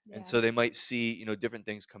that. And Yeah. so they might see, different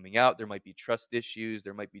things coming out. There might be trust issues.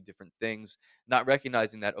 There might be different things, not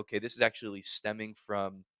recognizing that, okay, this is actually stemming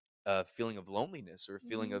from a feeling of loneliness, or a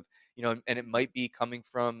feeling Mhm. of, and it might be coming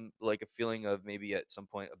from like a feeling of maybe at some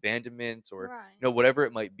point abandonment, or, Right. whatever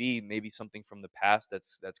it might be, maybe something from the past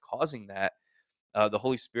that's causing that. The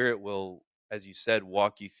Holy Spirit will, as you said,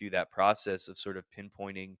 walk you through that process of sort of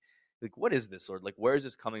pinpointing, like, what is this, Lord? Like, where is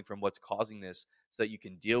this coming from? What's causing this, so that you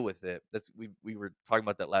can deal with it. We were talking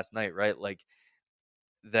about that last night, right? Like,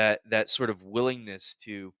 that sort of willingness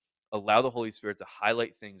to allow the Holy Spirit to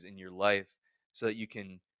highlight things in your life, so that you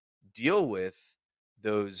can deal with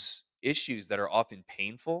those issues that are often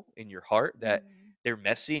painful in your heart, that Mhm. they're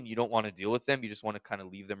messy and you don't want to deal with them. You just want to kind of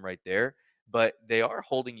leave them right there, but they are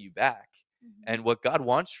holding you back. Mhm. And what God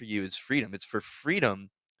wants for you is freedom. It's for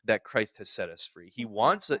freedom that Christ has set us free.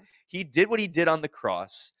 Exactly. He did what he did on the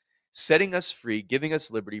cross, setting us free, giving us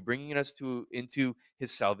liberty, bringing us to into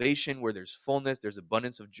his salvation, where there's fullness, there's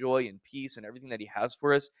abundance of joy and peace and everything that he has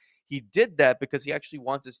for us. He did that because he actually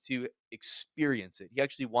wants us to experience it. He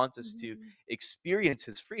actually wants us to Mhm. experience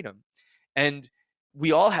his freedom. And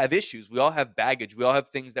we all have issues. We all have baggage. We all have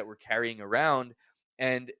things that we're carrying around.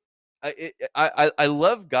 And I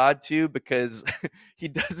love God too, because he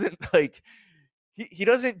doesn't like he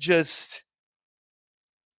doesn't just,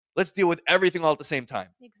 let's deal with everything all at the same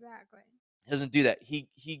time. Exactly. He doesn't do that.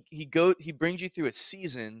 He brings you through a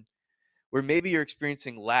season where maybe you're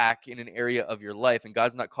experiencing lack in an area of your life, and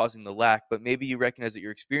God's not causing the lack, but maybe you recognize that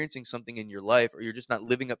you're experiencing something in your life, or you're just not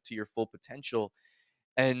living up to your full potential.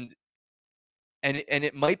 And and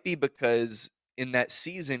it might be because in that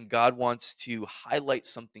season God wants to highlight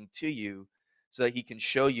something to you, so that he can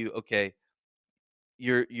show you, okay,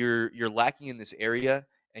 you're lacking in this area,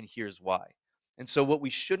 and here's why. And so what we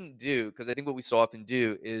shouldn't do, because I think what we so often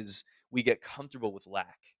do, is we get comfortable with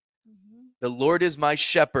lack. Mhm. The Lord is my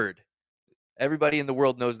shepherd. Everybody in the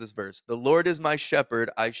world knows this verse. The Lord is my shepherd,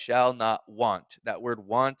 I shall not want. That word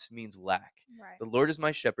want means lack. Right. The Lord is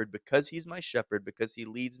my shepherd, because he's my shepherd, because he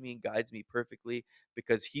leads me and guides me perfectly,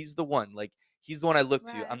 because he's the one, like, he's the one I look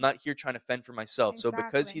to. Right. I'm not here trying to fend for myself. So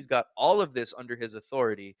because Exactly. he's got all of this under his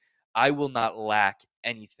authority, I will not lack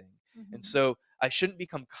anything. And Mhm. so I shouldn't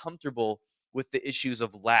become comfortable with the issues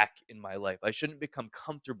of lack in my life. I shouldn't become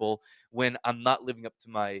comfortable when I'm not living up to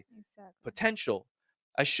my Exactly. potential.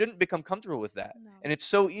 I shouldn't become comfortable with that. No. And it's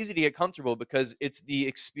so easy to get comfortable, because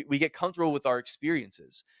we get comfortable with our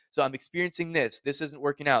experiences. So I'm experiencing this. This isn't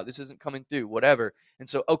working out. This isn't coming through. Whatever. And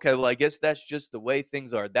so, okay, well, I guess that's just the way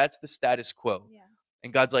things are. That's the status quo. Yeah.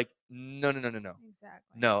 And God's like, no, no, no, no, no,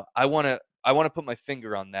 Exactly. no. I want to put my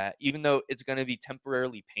finger on that, even though it's going to be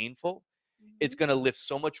temporarily painful. It's Mhm. going to lift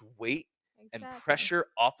so much weight and Exactly.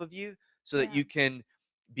 pressure off of you, so that Yeah. you can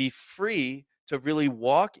be free to really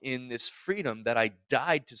walk in this freedom that I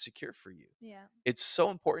died to secure for you. Yeah. It's so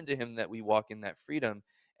important to him that we walk in that freedom.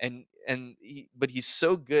 But he's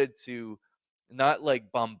so good to not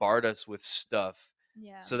like bombard us with stuff,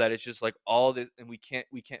 Yeah. so that it's just like all this, and we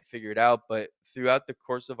can't figure it out. But throughout the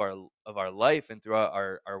course of our life, and throughout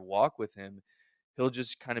our walk with him, he'll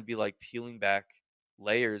just kind of be like peeling back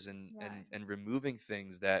layers, and Right. removing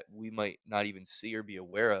things that we might not even see or be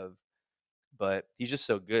aware of. But he's just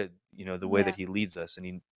so good, the way Yeah. that he leads us, and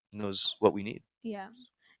he knows what we need. Yeah.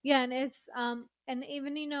 Yeah, and it's and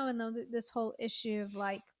even in this whole issue of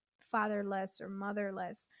like fatherless or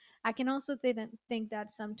motherless, I can also think that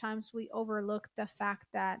sometimes we overlook the fact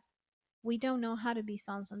that we don't know how to be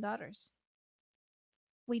sons and daughters.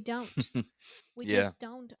 We don't. We Yeah. just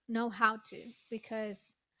don't know how to,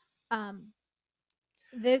 because um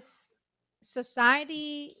this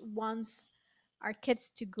society wants our kids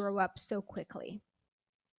to grow up so quickly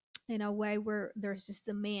in a way where there's this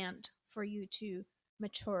demand for you to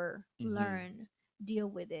mature, Mm-hmm. learn, deal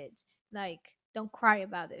with it. Like, don't cry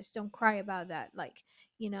about this, don't cry about that. Like,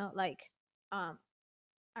 like, um,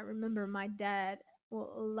 I remember my dad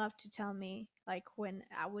will love to tell me, like, when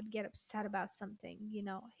I would get upset about something,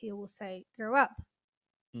 he will say, grow up.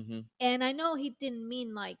 Mm-hmm. And I know he didn't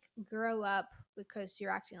mean like grow up because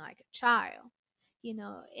you're acting like a child.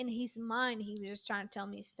 In his mind, he was just trying to tell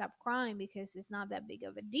me stop crying because it's not that big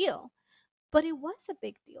of a deal. But it was a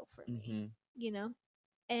big deal for me, Mm-hmm. you know?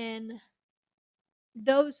 And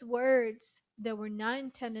those words that were not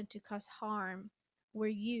intended to cause harm were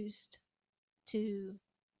used to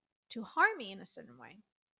harm me in a certain way.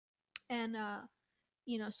 And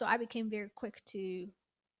so I became very quick to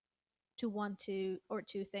want to, or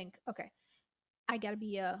to think, okay, I got to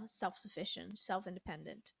be a self-sufficient,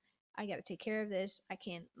 self-independent. I got to take care of this. I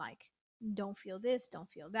can't, like, don't feel this, don't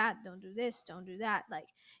feel that, don't do this, don't do that, like,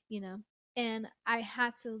 you know. And I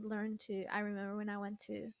had to learn to. I remember when I went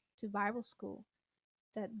to Bible school,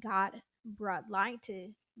 that God brought light to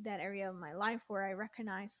that area of my life where I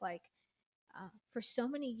recognized, like, for so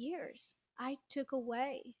many years, I took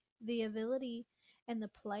away the ability and the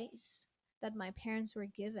place that my parents were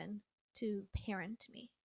given to parent me.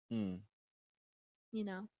 Mm. You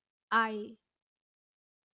know, I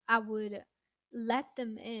I would let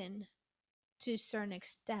them in to a certain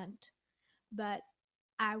extent, but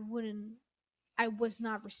I wouldn't. I was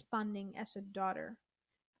not responding as a daughter.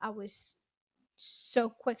 I was so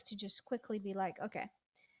quick to just quickly be like, okay,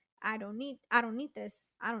 I don't need this.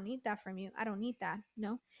 I don't need that from you. I don't need that.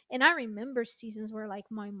 No. And I remember seasons where, like,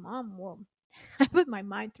 my mom will I put my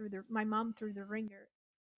mom through the ringer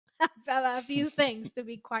about a few things, to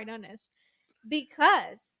be quite honest,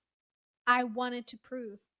 because I wanted to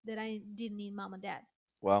prove that I didn't need mom and dad.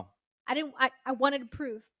 Wow. I didn't I wanted to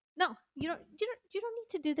prove, no, you don't need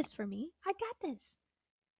to do this for me. I got this.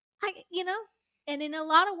 And in a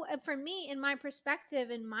lot of, for me, in my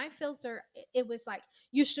perspective, in my filter, it was like,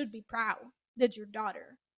 you should be proud that your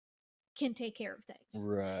daughter can take care of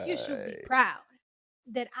things. You should be Right. proud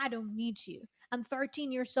that I don't need you. I'm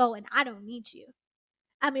 13 years old and I don't need you.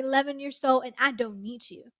 I'm 11 years old and I don't need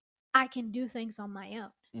you. I can do things on my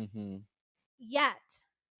own. Mm-hmm. Yet,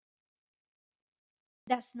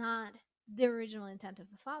 that's not the original intent of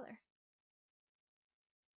the father.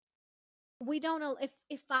 We don't know,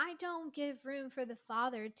 if I don't give room for the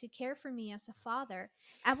father to care for me as a father,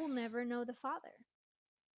 I will never know the father.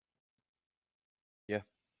 Yeah.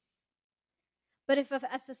 But if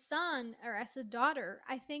as a son or as a daughter,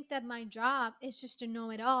 I think that my job is just to know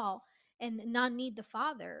it all and not need the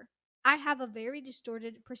father, I have a very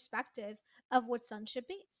distorted perspective of what sonship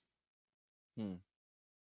is. Hmm.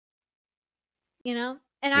 And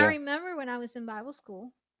I Yeah. remember when I was in Bible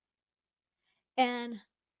school, and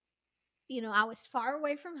I was far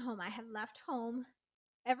away from home. I had left home,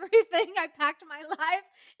 everything. I packed my life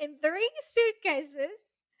in 3 suitcases,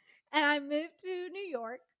 and I moved to New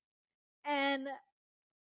York. And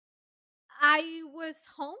I was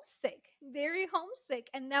homesick, very homesick,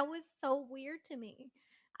 and that was so weird to me.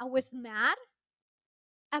 I was mad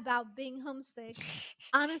about being homesick.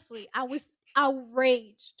 Honestly, I was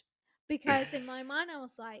outraged because in my mind I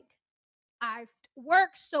was like, I've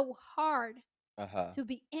worked so hard Uh-huh. to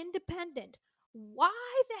be independent.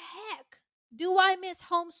 Why the heck do I miss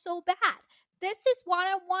home so bad? This is what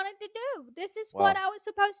I wanted to do. This is what Wow. I was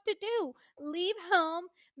supposed to do. Leave home,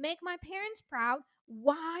 make my parents proud.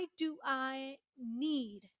 Why do I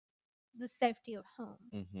need the safety of home?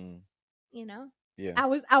 Mm-hmm. You know? Yeah. I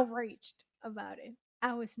was outraged about it.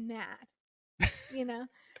 I was mad, you know?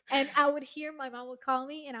 And I would hear my mom would call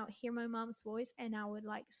me, and I would hear my mom's voice, and I would,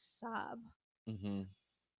 like, sob. Mm-hmm.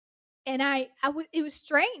 And it was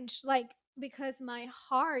strange, like, because my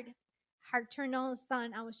heart turned on the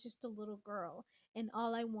sun. I was just a little girl, and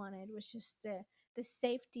all I wanted was just the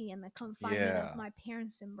safety and the confinement of Yeah. my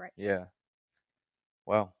parents' embrace, Yeah.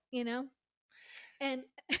 Wow. you know and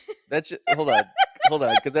That's just, hold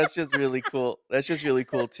on, because that's just really cool. That's just really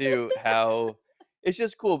cool too. How it's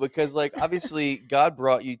just cool because, like, obviously God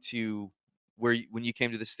brought you to when you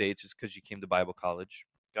came to the States is because you came to Bible college.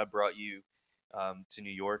 God brought you to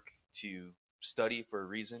New York to study for a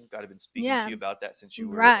reason. God had been speaking to yeah, you about that since you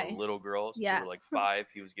were a right, little girl, since you yeah, were like 5.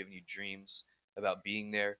 He was giving you dreams about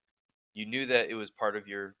being there. You knew that it was part of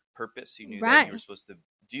your purpose. You knew that you were right, supposed to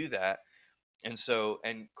do that. And so,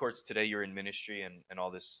 and of course today you're in ministry and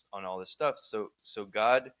all this on all this stuff. So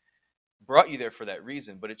God brought you there for that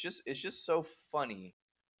reason. But it's just so funny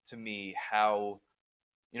to me how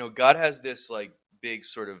God has this like big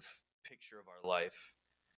sort of picture of our life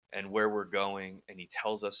and where we're going, and he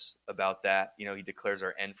tells us about that. He declares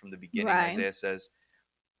our end from the beginning, right, Isaiah says.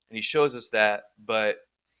 and he shows us that, but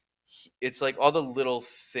it's like all the little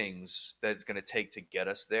things that it's going to take to get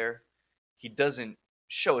us there. He doesn't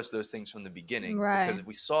show us those things from the beginning, because Right. if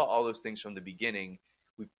we saw all those things from the beginning,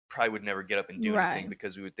 we probably would never get up and do anything, Right.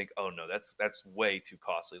 because we would think, oh no, that's way too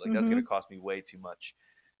costly. Like that's going Mhm. to cost me way too much.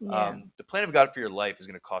 Yeah. The plan of God for your life is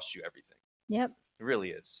going to cost you everything. Yep. It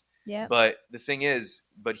really is. Yep. But the thing is,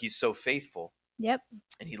 but he's so faithful, Yep.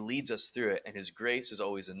 and he leads us through it, and his grace is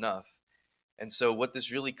always enough. And so what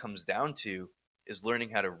this really comes down to is learning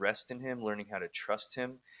how to rest in him, learning how to trust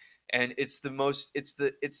him. And it's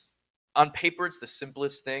on paper it's the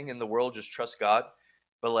simplest thing in the world, just trust God.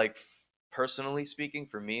 But like personally speaking,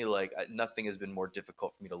 for me, like nothing has been more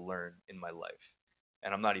difficult for me to learn in my life.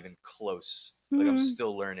 And I'm not even close. Like I'm Mhm.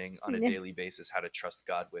 still learning on a Yeah. daily basis how to trust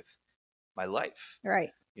God with my life,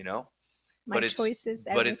 Right. you know? My But it's choices,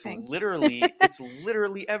 but it's everything. literally it's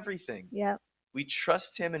literally everything. Yep. We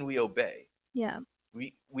trust him and we obey. Yeah.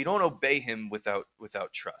 We don't obey him without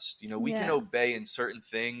trust. We can Yeah. obey in certain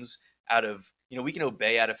things out of, we can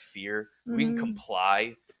obey out of fear. We can Mhm.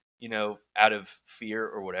 comply, out of fear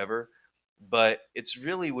or whatever. But it's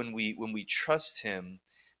really when we trust him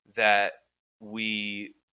that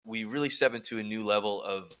we we really step into a new level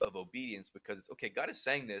of obedience, because okay, God is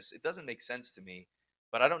saying this, it doesn't make sense to me,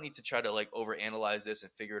 but I don't need to try to like overanalyze this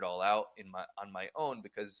and figure it all out on my own,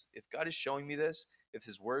 because if God is showing me this, if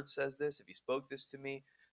his word says this, if he spoke this to me,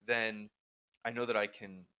 then I know that I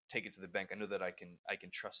can take it to the bank. I know that I can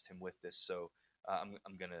trust him with this. So I'm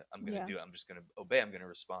gonna Yeah. do it. I'm just gonna obey. I'm gonna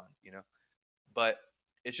respond. But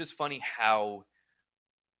it's just funny how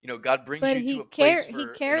God brings But you to he a place he for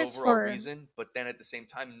an cares overall for. reason, but then at the same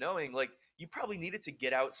time knowing like you probably needed to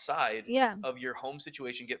get outside Yeah. of your home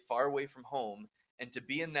situation, get far away from home, and to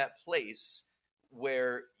be in that place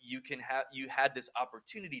where you had this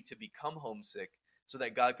opportunity to become homesick, so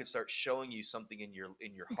that God could start showing you something in your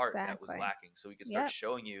heart that was Exactly. lacking, so he could start Yep.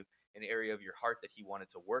 showing you an area of your heart that he wanted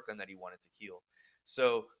to work on, that he wanted to heal.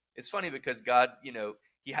 So it's funny because God,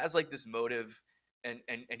 he has like this motive, and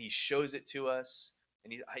he shows it to us,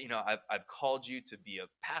 and I've called you to be a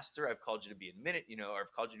pastor, I've called you to be a minute, or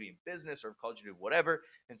I've called you to be in business, or I've called you to whatever.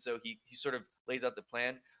 And so he sort of lays out the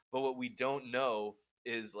plan. But what we don't know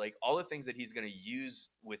is like all the things that he's going to use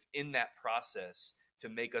within that process to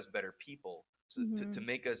make us better people, so to Mhm.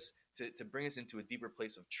 make us to bring us into a deeper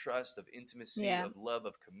place of trust, of intimacy, Yeah. of love,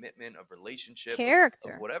 of commitment, of relationship, of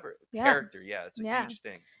Character. whatever. Yeah. Character, yeah, it's a Yeah. huge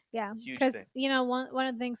thing. Yeah. Huge Because thing. one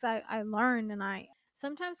of the things I learned, and I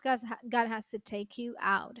sometimes God has to take you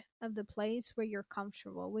out of the place where you're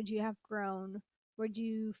comfortable, where you have grown, where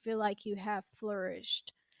you feel like you have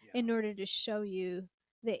flourished, Yeah. in order to show you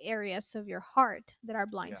the areas of your heart that are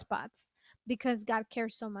blind Yeah. spots, because God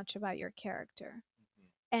cares so much about your character. Mhm.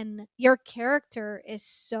 And your character is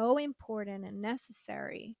so important and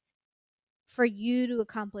necessary for you to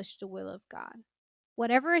accomplish the will of God.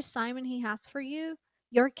 Whatever assignment He has for you,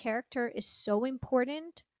 your character is so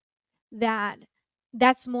important that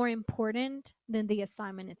that's more important than the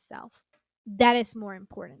assignment itself. That is more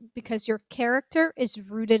important because your character is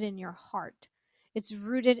rooted in your heart. It's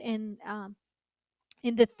rooted in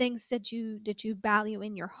the things that you value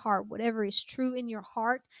in your heart. Whatever is true in your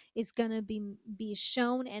heart is gonna be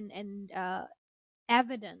shown and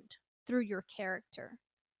evident through your character,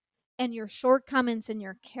 and your shortcomings in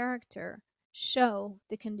your character show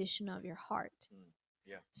the condition of your heart. Mm.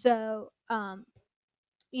 Yeah. So, I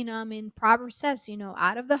mean, Proverbs says,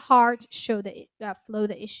 out of the heart show flow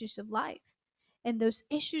the issues of life, and those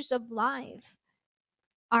issues of life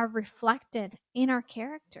are reflected in our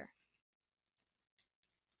character.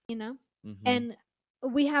 You know, Mm-hmm. and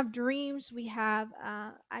we have dreams, we have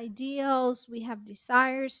ideals, we have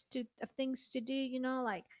desires of things to do.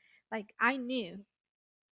 Like I knew,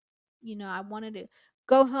 I wanted to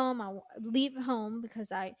go home. Leave home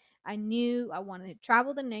because I knew I wanted to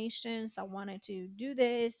travel the nations. I wanted to do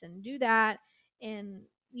this and do that, and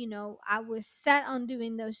I was set on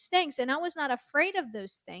doing those things, and I was not afraid of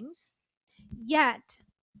those things. Yet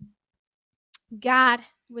God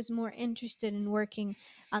was more interested in working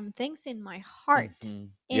on things in my heart, Mm-hmm.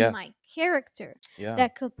 in Yeah. my character, Yeah.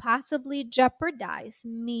 that could possibly jeopardize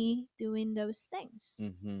me doing those things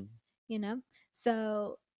Mm-hmm. you know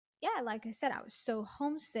so yeah, like I said, I was so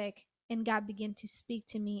homesick, and God began to speak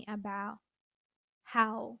to me about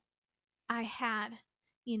how I had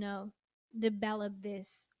you know developed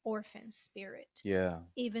this orphan spirit, Yeah.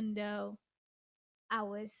 even though I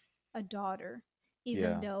was a daughter, even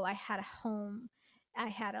Yeah. though I had a home. I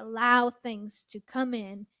had allowed things to come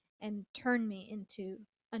in and turn me into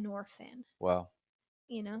an orphan. Wow.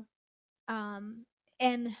 you know um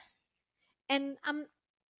and and I'm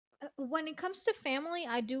when it comes to family,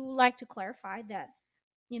 I do like to clarify that,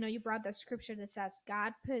 you brought the scripture that says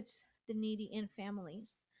God puts the needy in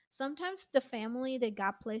families. Sometimes the family that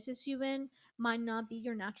God places you in might not be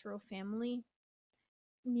your natural family,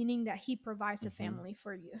 meaning that He provides a Hmm. family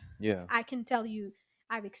for you. Yeah. I can tell you,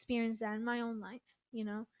 I've experienced that in my own life.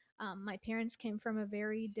 My parents came from a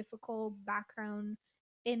very difficult background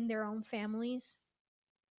in their own families,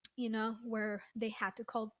 where they had to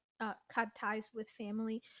cut ties with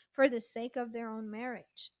family for the sake of their own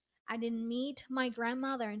marriage. I didn't meet my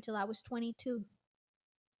grandmother until I was 22.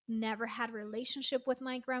 Never had a relationship with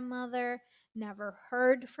my grandmother, never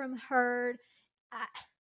heard from her. I,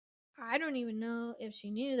 I don't even know if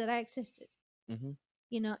she knew that I existed. Hmm.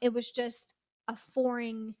 It was just a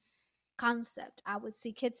foreign concept. I would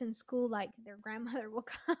see kids in school like their grandmother will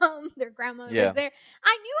come, their grandmother was Yeah. there.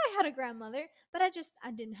 I knew I had a grandmother, but I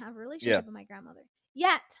didn't have a Yeah. relationship with my grandmother.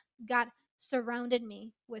 Yet God surrounded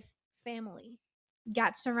me with family.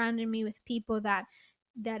 God surrounded me with people that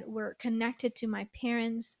were connected to my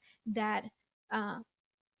parents, that uh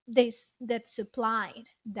that supplied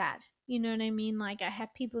that. You know what I mean? Like I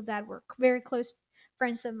had people that were very close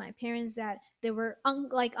friends of my parents, that they were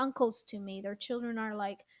like uncles to me. Their children are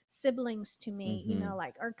like siblings to me, Hmm.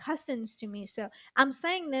 like are cousins to me. So I'm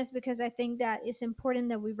saying this because I think that it's important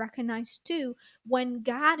that we recognize too, when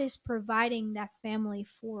God is providing that family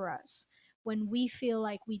for us, when we feel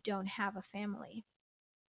like we don't have a family,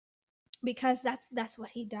 because that's what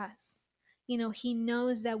He does. He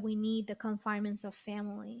knows that we need the confinements of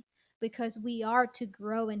family, because we are to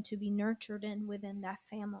grow and to be nurtured in within that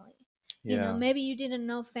family. Yeah. Maybe you didn't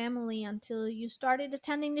know family until you started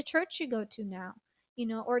attending the church you go to now,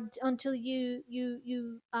 or until you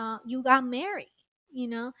got married, you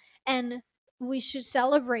know and we should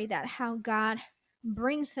celebrate that, how God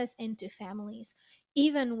brings us into families,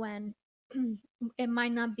 even when it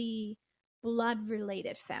might not be blood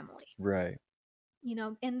related family. Right.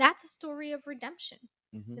 And that's a story of redemption.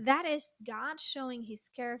 Hmm. That is God showing His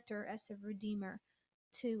character as a redeemer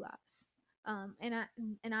to us. And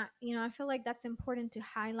I feel like that's important to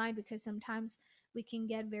highlight, because sometimes we can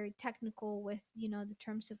get very technical with the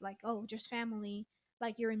terms of like, oh, just family,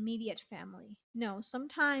 like your immediate family. No,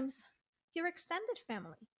 sometimes your extended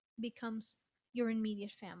family becomes your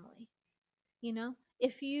immediate family.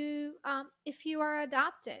 If you are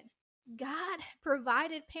adopted, God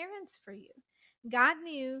provided parents for you. God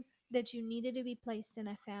knew that you needed to be placed in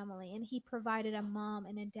a family, and He provided a mom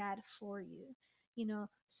and a dad for you.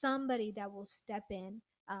 Somebody that will step in.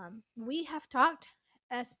 We have talked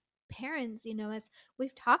as parents, as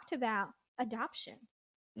we've talked about adoption.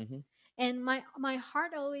 Hmm. And my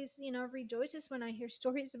heart always rejoices when I hear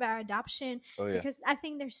stories about adoption, Oh yeah. because I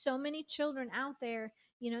think there's so many children out there,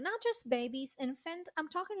 not just babies, infant. I'm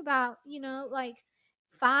talking about like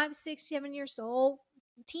 5, 6, 7 years old,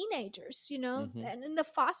 teenagers, Hmm. and in the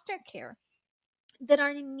foster care, that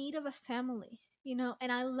are in need of a family.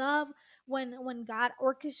 And I love when God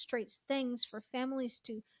orchestrates things for families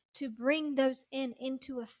to bring those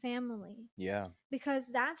into a family, Yeah.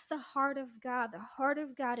 because that's the heart of God. The heart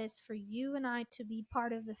of God is for you and I to be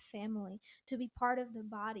part of the family, to be part of the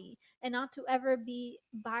body, and not to ever be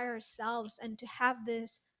by ourselves, and to have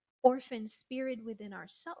this orphan spirit within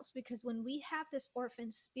ourselves. Because when we have this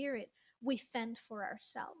orphan spirit, we fend for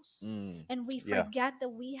ourselves, Mm. and we Yeah. forget that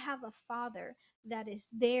we have a father that is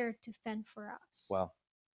there to fend for us. Wow.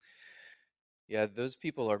 Yeah, those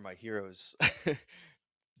people are my heroes.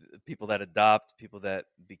 The people that adopt, people that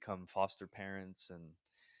become foster parents, and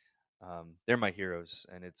they're my heroes,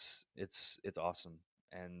 and it's awesome.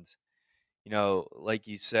 And like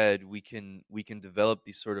you said, we can develop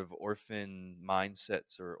these sort of orphan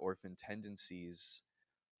mindsets or orphan tendencies,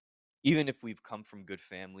 even if we've come from good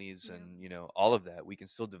families, Yeah. and all of that. We can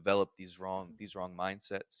still develop these wrong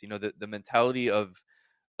mindsets. The mentality of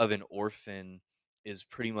an orphan is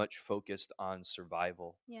pretty much focused on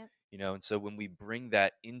survival. Yeah. And so when we bring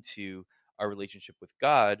that into our relationship with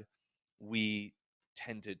God, we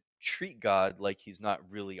tend to treat God like He's not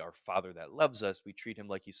really our Father that loves us. We treat Him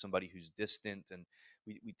like He's somebody who's distant, and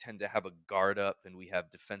we tend to have a guard up, and we have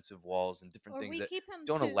defensive walls and different Or things we that keep him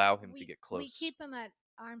don't to allow Him to we get we close. keep him at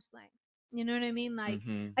arm's length. You know what I mean? like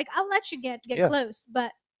Hmm. like I'll let you get Yeah. close,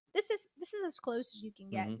 but this is as close as you can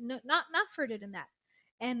get. Hmm. No, not further than that.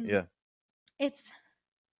 And Yeah. it's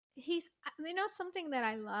he's something that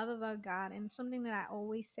I love about God, and something that I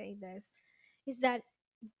always say this, is that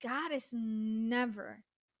God is never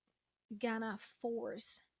gonna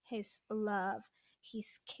force His love,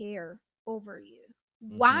 His care over you.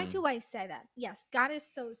 Why Hmm. do I say that? Yes, God is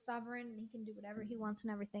so sovereign and He can do whatever He wants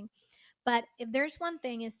and everything. But if there's one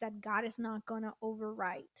thing, is that God is not going to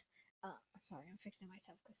overwrite sorry, I'm fixing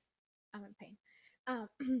myself because I'm in pain.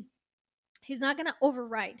 He's not gonna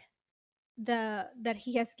override the that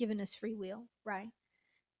he has given us free will, right?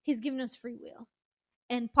 He's given us free will,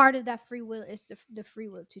 and part of that free will is the free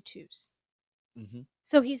will to choose. Mm-hmm.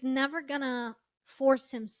 So he's never gonna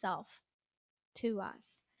force himself to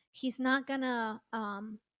us. He's not gonna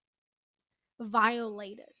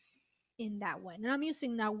violate us in that way. And I'm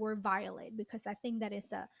using that word violate because I think that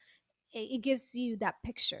is it gives you that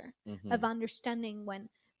picture Mm-hmm. of understanding when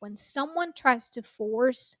someone tries to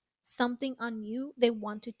force something on you, they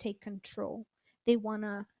want to take control. They want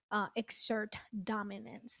to exert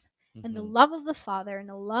dominance. And the Mm-hmm. love of the Father and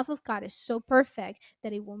the love of God is so perfect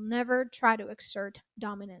that it will never try to exert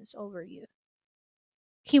dominance over you.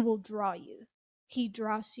 He will draw you. He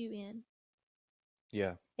draws you in.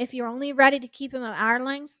 Yeah. If you're only ready to keep him at arm's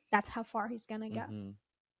length, that's how far he's going to go. Mm-hmm.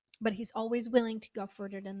 But he's always willing to go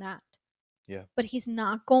further than that. Yeah. But he's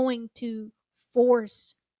not going to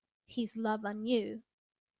force his love on you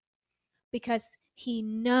because he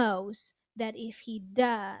knows that if he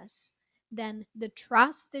does, then the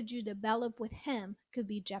trust that you develop with him could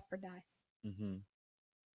be jeopardized. Mm-hmm.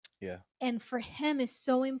 Yeah. And for him, it's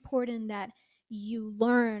so important that you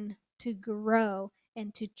learn to grow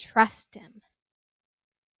and to trust him.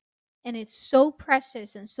 And it's so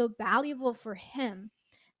precious and so valuable for him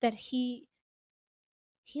that he'll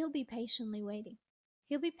be patiently waiting.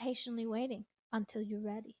 He'll be patiently waiting until you're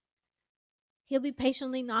ready. He'll be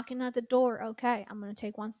patiently knocking at the door. Okay, I'm going to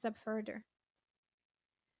take one step further.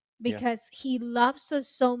 Because he loves us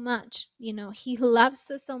so much. He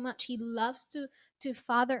loves us so much. He loves to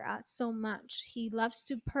father us so much. He loves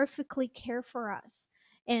to perfectly care for us.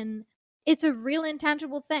 And it's a real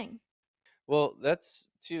intangible thing. Well, that's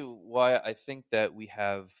too why I think that we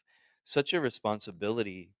have such a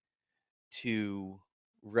responsibility to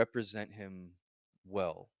represent him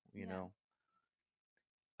well. Yeah.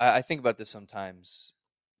 I think about this sometimes.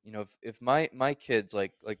 If my kids,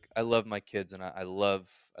 like I love my kids, and I love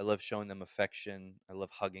showing them affection. I love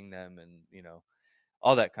hugging them, and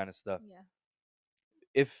all that kind of stuff.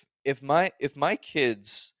 Yeah. If my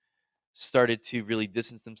kids started to really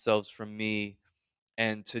distance themselves from me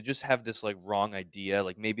and to just have this like wrong idea,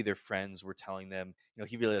 like maybe their friends were telling them,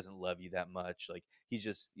 he really doesn't love you that much, like he's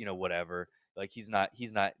just, whatever, like he's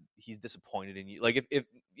disappointed in you. Like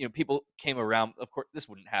if people came around, of course this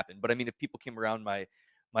wouldn't happen, but I mean if people came around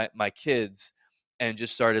my kids and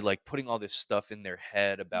just started like putting all this stuff in their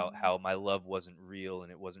head about Mhm. how my love wasn't real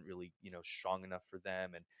and it wasn't really strong enough for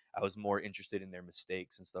them, and I was more interested in their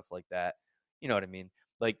mistakes and stuff like that, you know what I mean?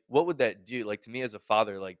 Like what would that do? Like to me as a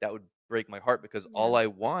father, like that would break my heart, because Yeah. all I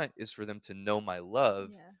want is for them to know my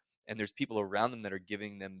love, Yeah. and there's people around them that are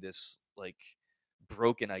giving them this like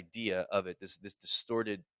broken idea of it, this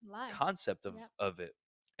distorted Lives. concept of Yeah. of it.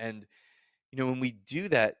 And when we do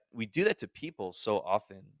that to people so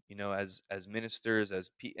often, as ministers,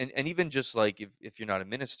 and even just like if you're not a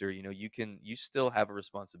minister, you still have a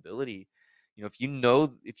responsibility. If you know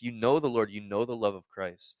the Lord, the love of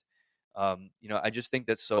Christ. I just think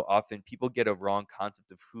that so often people get a wrong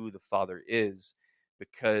concept of who the Father is,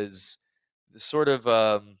 because the sort of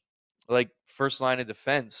like first line of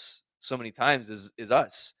defense so many times is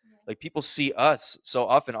us. Yeah. Like people see us so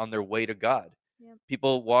often on their way to God. Yep.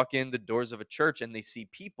 People walk in the doors of a church and they see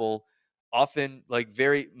people, often like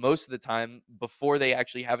very most of the time before they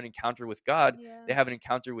actually have an encounter with God, Yeah. they have an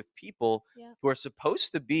encounter with people Yeah. who are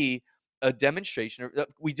supposed to be a demonstration of,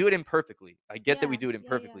 we do it imperfectly. I get that we Yeah. do it Yeah. Yeah.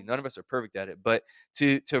 imperfectly. None of us are perfect at it, but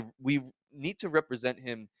we need to represent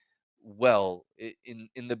him well,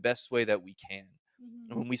 in the best way that we can. And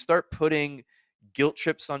Mhm. when we start putting guilt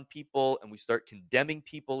trips on people and we start condemning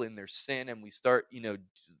people in their sin, and we start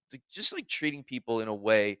just like treating people in a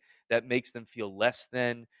way that makes them feel less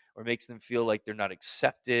than, or makes them feel like they're not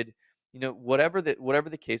accepted, whatever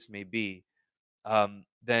the case may be,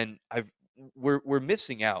 then we're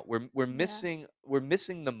missing out. We're Yeah.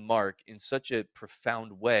 missing the mark in such a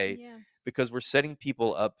profound way, Yes. because we're setting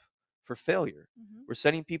people up for failure. Mhm. We're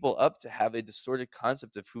setting people up to have a distorted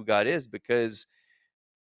concept of who God is, because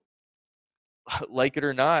like it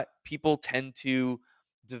or not, people tend to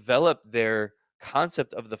develop their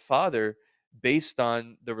concept of the Father based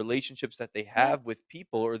on the relationships that they Yep. have with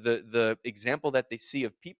people, or the example that they see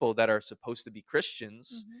of people that are supposed to be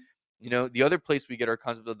Christians. Mhm. The other place we get our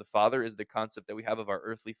concept of the Father is the concept that we have of our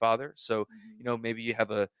earthly father. So, Mhm. maybe you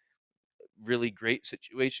have a really great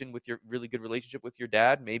situation with your really good relationship with your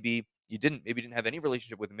dad. Maybe you didn't have any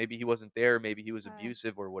relationship with him. Maybe he wasn't there. Maybe he was Right.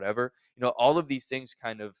 abusive or whatever. All of these things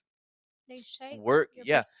kind of They shape work, your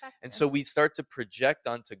yeah. And so perspective. we start to project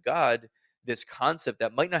onto God this concept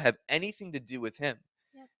that might not have anything to do with him.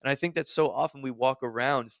 Yep. And I think that so often we walk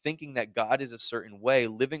around thinking that God is a certain way,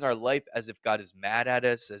 living our life as if God is mad at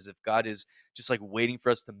us, as if God is just like waiting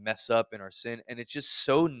for us to mess up in our sin. And it's just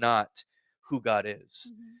so not who God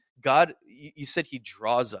is. Mm-hmm. God, you said he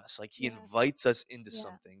draws us, like he Yeah. invites us into Yeah.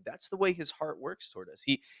 something. That's the way his heart works toward us.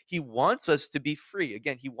 He wants us to be free.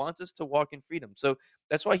 Again, he wants us to walk in freedom. So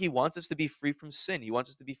that's why he wants us to be free from sin. He wants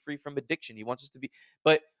us to be free from addiction. He wants us to be,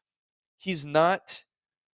 but he's not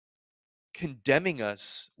condemning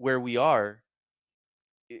us where we are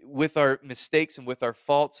with our mistakes and with our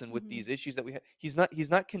faults and with Mm-hmm. these issues that we have. He's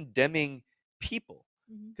not condemning people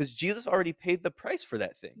Mm-hmm. because Jesus already paid the price for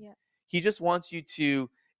that thing. Yeah. He just wants you to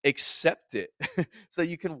accept it so that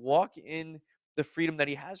you can walk in the freedom that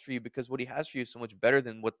he has for you, because what he has for you is so much better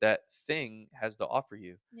than what that thing has to offer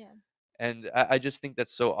you. Yeah. And I just think that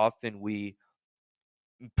so often we,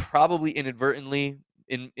 probably inadvertently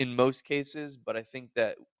in most cases, but I think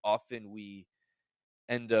that often we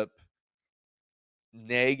end up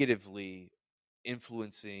negatively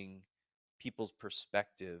influencing people's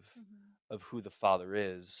perspective Mm-hmm. of who the father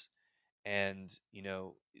is. And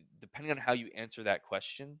depending on how you answer that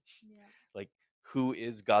question, Yeah. like, who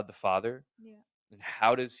is God the Father Yeah. and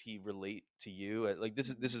how does he relate to you? Like,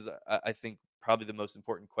 this Mm-hmm. is I think probably the most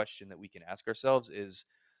important question that we can ask ourselves is,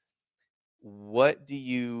 what do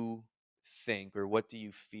you think, or what do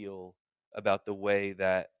you feel about the way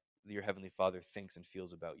that your heavenly father thinks and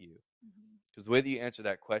feels about you? Mm-hmm. Because the way that you answer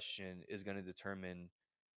that question is going to determine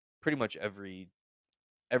pretty much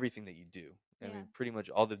everything that you do. I Yeah. mean, pretty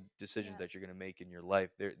much all the decisions Yeah. that you're going to make in your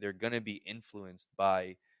life, they're going to be influenced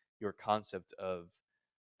by your concept of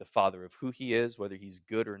the father, of who he is, whether he's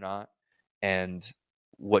good or not, and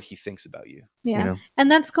what he thinks about you. You Yeah, know?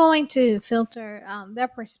 and that's going to filter their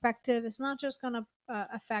perspective. It's not just going to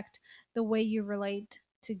affect the way you relate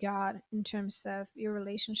to God in terms of your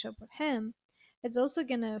relationship with Him. It's also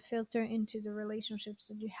going to filter into the relationships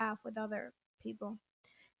that you have with other people.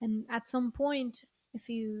 And at some point, if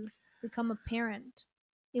you become a parent,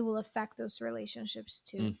 it will affect those relationships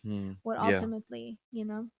too. Mm-hmm. What Yeah. ultimately,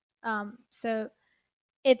 so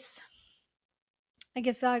it's, I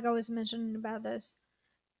guess, like I was mentioning about this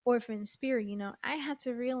orphan spirit, I had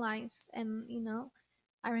to realize, and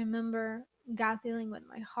I remember God dealing with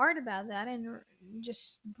my heart about that, and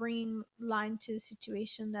just bringing line to the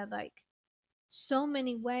situation that, like, so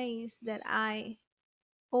many ways that I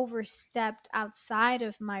overstepped outside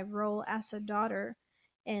of my role as a daughter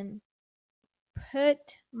and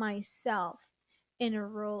put myself in a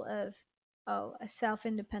role of, oh, a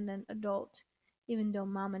self-independent adult, even though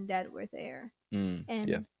mom and dad were there. Yeah.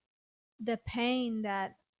 And the pain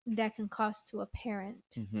that can cause to a parent,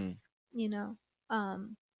 Mm-hmm. you know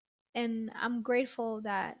um and I'm grateful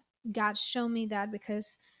that God showed me that,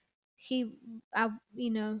 because he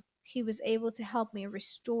he was able to help me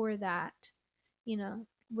restore that,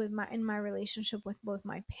 with my in my relationship with both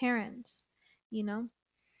my parents, you know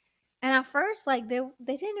and at first, like, they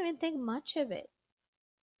didn't even think much of it.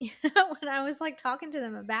 When I was like talking to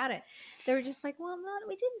them about it, they were just like, well, not,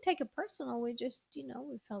 we didn't take it personal, we just,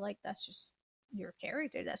 we felt like that's just your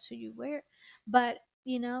character, that's who you were. But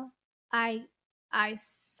i I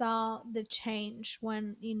saw the change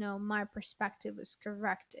when my perspective was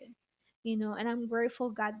corrected, and I'm grateful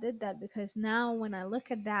God did that, because now when I look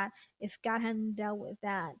at that, if God hadn't dealt with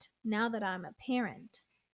that, now that I'm a parent,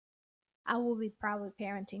 I will be probably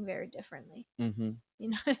parenting very differently. Mm-hmm. You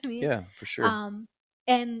know what I mean? Yeah, for sure. Um,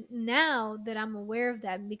 and now that I'm aware of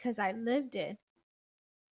that, because I lived it,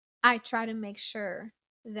 I try to make sure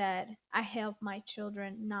that I help my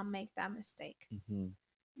children not make that mistake. Mm-hmm.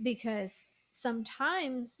 Because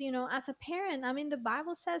sometimes, as a parent, I mean, the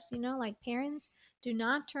Bible says, like, parents, do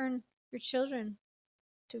not turn your children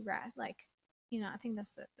to wrath. Like, I think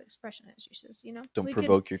that's the expression it uses, Don't we could,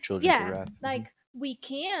 provoke your children to yeah, wrath. Mm-hmm. like, we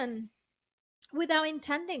can, without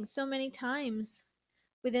intending, so many times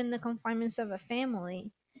within the confinements of a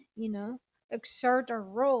family, you know, exert our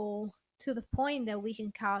role to the point that we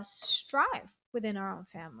can cause strife within our own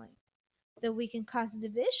family, that we can cause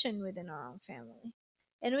division within our own family.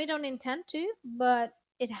 And we don't intend to, but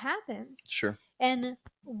it happens. Sure. And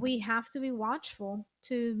we have to be watchful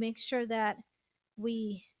to make sure that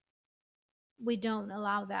we we don't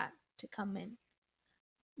allow that to come in,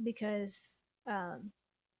 because um,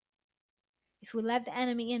 if we let the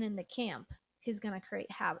enemy in the camp, he's going to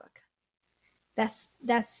create havoc. That's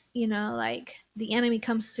like, the enemy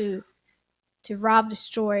comes to rob,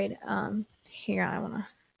 destroy. Here, I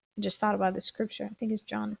just thought about the scripture. I think it's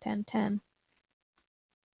John 10:10,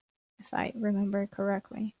 if I remember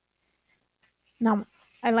correctly. Now,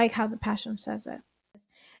 I like how the Passion says it.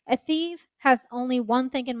 A thief has only one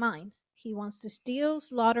thing in mind. He wants to steal,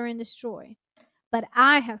 slaughter, and destroy. But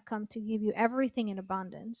I have come to give you everything in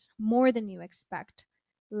abundance, more than you expect,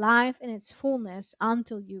 life in its fullness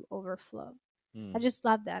until you overflow. I Mm. just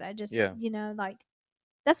love that. I just, Yeah. like,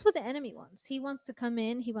 that's what the enemy wants. He wants to come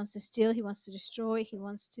in, he wants to steal, he wants to destroy, he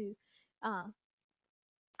wants to uh,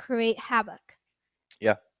 create havoc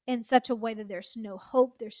Yeah. in such a way that there's no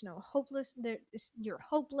hope, there's no hopeless, you're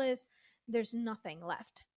hopeless, there's nothing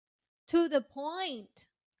left. To the point,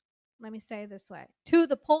 let me say it this way, to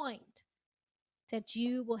the point that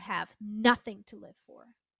you will have nothing to live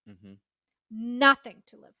for. Mm-hmm. Nothing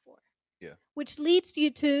to live for. Yeah. Which leads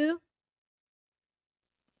you to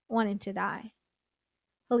wanting to die.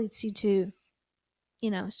 It leads you to,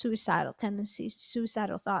 suicidal tendencies,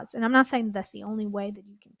 suicidal thoughts. And I'm not saying that's the only way that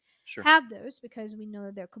you can Sure. have those, because we know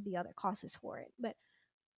that there could be other causes for it. But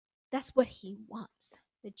that's what he wants.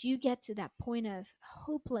 That you get to that point of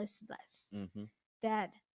hopelessness, Mm-hmm.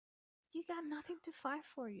 that you got nothing to fight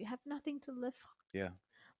for, you have nothing to live for. Yeah.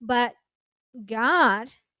 But God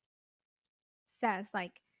says,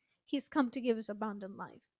 like, he's come to give us abundant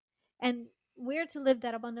life. And we're to live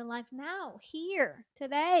that abundant life now, here,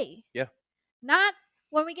 today. Yeah. Not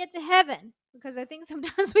when we get to heaven. Because I think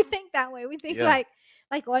sometimes we think that way. We think Yeah.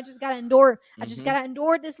 oh, I just gotta endure. I just Mm-hmm. gotta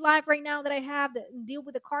endure this life right now that I have, to deal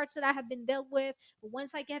with the cards that I have been dealt with. But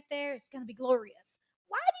once I get there, it's gonna be glorious.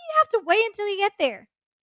 Why do you have to wait until you get there?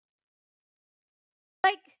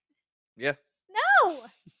 Like, Yeah. no,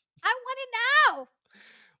 I want it now.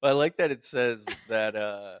 Well, I like that it says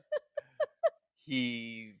that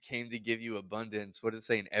he came to give you abundance. What did it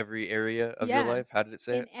say, in every area of your life? Yes, How did it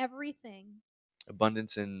say in it? everything.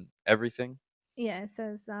 Abundance in everything. Yeah, it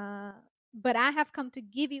says, but I have come to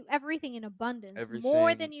give you everything in abundance, more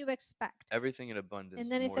than Everything. you expect. Everything in abundance,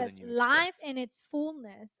 And then it more than says, you life expect. in its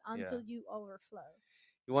fullness Yeah. until you overflow.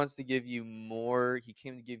 He wants to give you more. He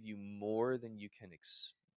came to give you more than you can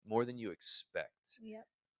more than you expect. Yep.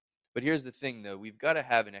 But here's the thing, though. We've got to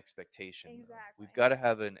have an expectation. Though. Exactly. We've got to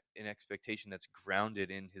have an expectation that's grounded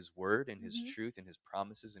in His Word, in His Mhm. truth, in His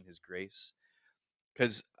promises, in His grace.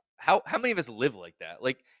 Because how many of us live like that?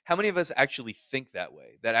 Like, how many of us actually think that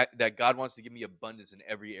way? That God wants to give me abundance in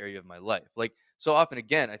every area of my life. Like, so often,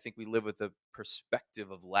 again, I think we live with a perspective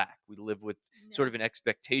of lack. We live with sort of an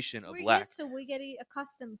expectation of We're lack. used to, we get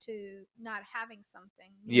accustomed to not having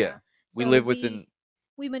something. Yeah, we So live within.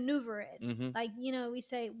 we maneuver it. Mm-hmm. Like, we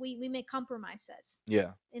say we make compromises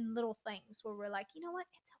Yeah, in little things where we're like, you know what,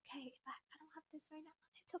 it's okay if I don't have this right now.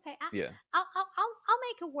 It's okay. yeah, I'll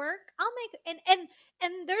make it work. I'll make it,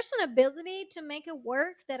 and there's an ability to make it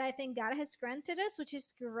work that I think God has granted us, which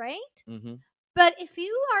is great. mm-hmm. But if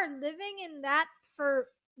you are living in that for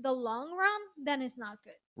the long run, then it's not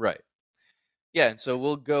good. Right. Yeah, and so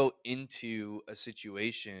we'll go into a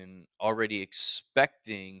situation already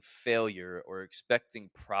expecting failure or expecting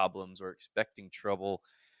problems or expecting trouble.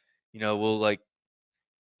 We'll like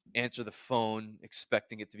answer the phone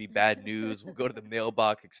expecting it to be bad news. We'll go to the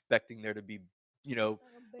mailbox expecting there to be, you know, A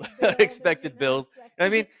big bill that you're unexpected not bills. And I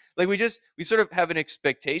mean, expecting. like we sort of have an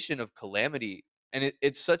expectation of calamity, and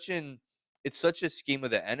it's such a scheme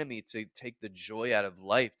of the enemy to take the joy out of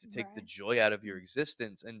life, to take the Right. joy out of your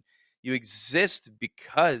existence, and you exist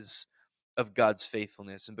because of God's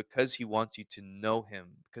faithfulness and because He wants you to know Him,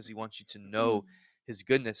 because He wants you to know His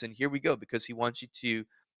goodness. And here we go, because He wants you to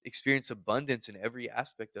experience abundance in every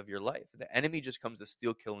aspect of your life. The enemy just comes to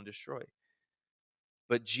steal, kill, and destroy.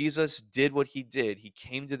 But Jesus did what He did. He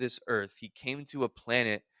came to this earth. He came to a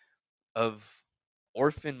planet of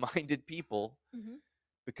orphan-minded people Mhm.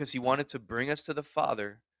 because He wanted to bring us to the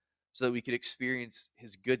Father so that we could experience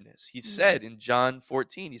His goodness. He Yeah. said in John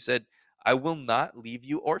 14, He said, I will not leave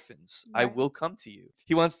you orphans. I Right. will come to you.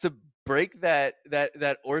 He wants to break that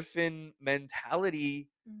orphan mentality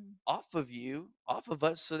Mhm. off of you, off of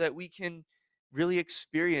us, so that we can really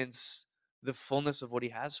experience the fullness of what He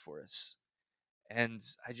has for us. And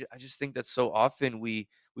I just think that so often we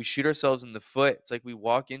shoot ourselves in the foot. It's like we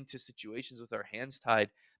walk into situations with our hands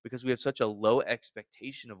tied because we have such a low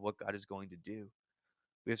expectation of what God is going to do.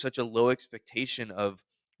 We have such a low expectation of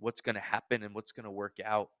what's going to happen and what's going to work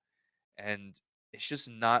out. And it's just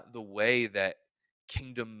not the way that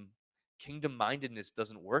kingdom mindedness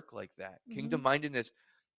doesn't work like that. Kingdom Mhm. mindedness,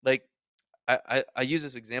 like I use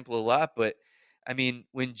this example a lot, but I mean,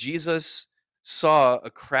 when Jesus saw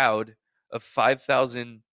a crowd of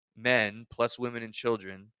 5,000 men plus women and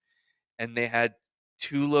children, and they had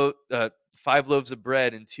 5 loaves of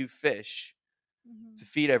bread and 2 fish to Mhm.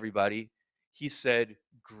 feed everybody, he said,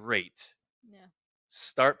 "Great, Yeah.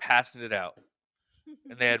 start passing it out."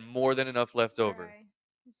 And they had more than enough left over. Right.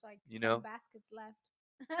 It's like You some know, baskets left.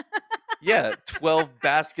 Yeah, 12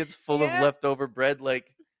 baskets full of Yeah. leftover bread.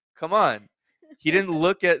 Like, come on. He didn't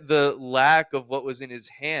look at the lack of what was in his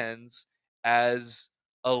hands as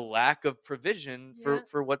a lack of provision Yeah.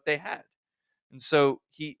 for what they had. And so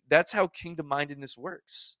that's how kingdom mindedness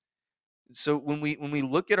works. So when we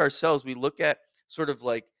look at ourselves, we look at sort of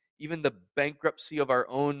like even the bankruptcy of our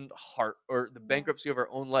own heart or the Yeah. bankruptcy of our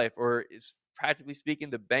own life, or is practically speaking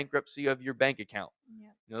the bankruptcy of your bank account.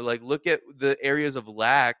 Yeah. Like look at the areas of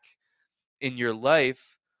lack in your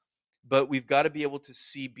life, but we've got to be able to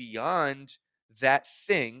see beyond that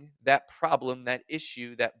thing, that problem, that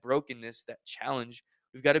issue, that brokenness, that challenge.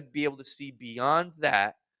 We've got to be able to see beyond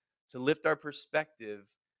that, to lift our perspective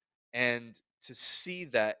and to see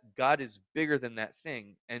that God is bigger than that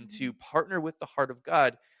thing, and to Mhm. partner with the heart of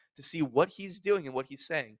God to see what he's doing and what he's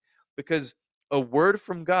saying. Because a word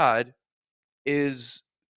from God is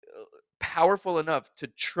uh, powerful enough to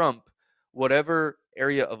trump whatever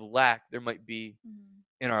area of lack there might be Mhm.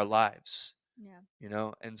 in our lives, Yeah.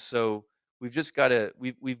 and so we've got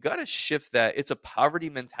to shift that. It's a poverty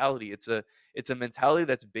mentality. It's a mentality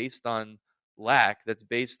that's based on lack, that's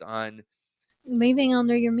based on Living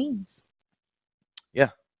under your means.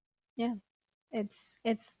 yeah, Yeah. It's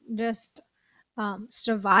just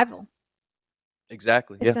survival.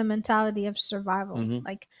 exactly, yeah. It's a mentality of survival. Mhm.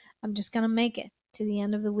 Like, I'm just gonna make it to the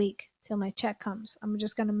end of the week till my check comes. I'm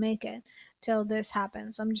just gonna make it till this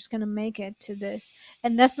happens. I'm just gonna make it to this.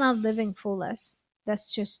 And that's not living fullest.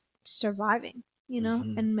 That's just surviving, you know?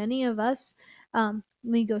 Mhm. And many of us,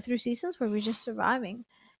 we go through seasons where we're just surviving.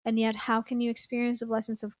 And yet, how can you experience the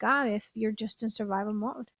blessings of God if you're just in survival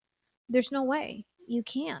mode? There's no way. You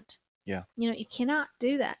can't. Yeah. You cannot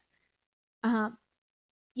do that. Um,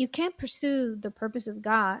 you can't pursue the purpose of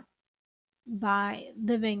God by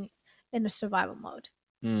living in a survival mode.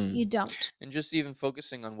 Mm. You don't. And just even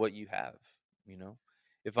focusing on what you have, you know?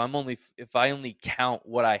 If I only count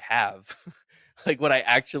what I have, like what I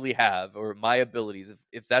actually have or my abilities,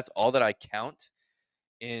 if that's all that I count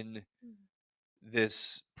in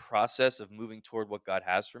this process of moving toward what God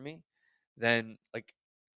has for me, then like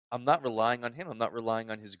I'm not relying on him. I'm not relying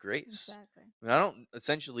on his grace. Exactly. I mean, I don't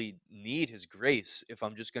essentially need his grace if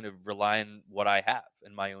I'm just going to rely on what I have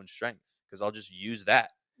and my own strength, because I'll just use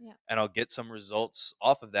that Yeah. and I'll get some results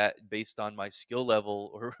off of that based on my skill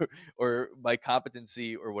level or my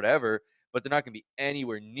competency or whatever, but they're not going to be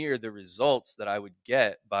anywhere near the results that I would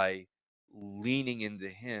get by leaning into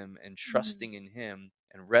him and Mhm. trusting in him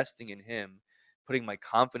and resting in him, putting my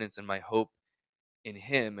confidence and my hope in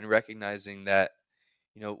him, and recognizing that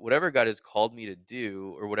whatever God has called me to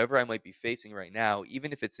do or whatever I might be facing right now,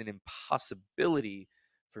 even if it's an impossibility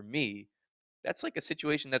for me, that's like a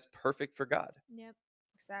situation that's perfect for God, Yep.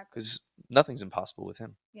 Exactly. because nothing's impossible with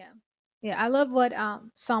him. Yeah. Yeah. I love what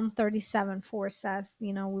Psalm 37:4 says.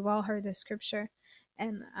 We've all heard this scripture,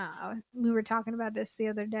 and we were talking about this the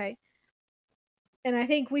other day. And I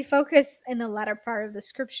think we focus in the latter part of the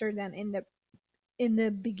scripture than in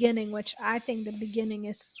the beginning, which I think the beginning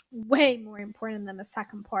is way more important than the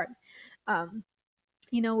second part. Um,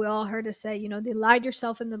 we all heard us say, delight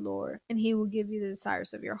yourself in the Lord and he will give you the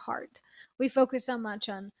desires of your heart. We focus so much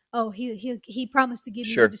on, oh, he promised to give me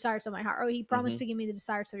the Sure. desires of my heart. Oh, he promised Hmm. to give me the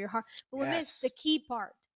desires of your heart. But we miss the Yes. key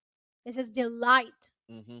part. It says delight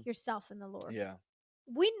Hmm. yourself in the Lord. Yeah.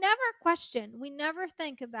 We never question, we never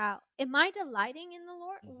think about, am I delighting in the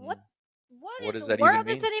Lord? What Hmm. what What in does the that even world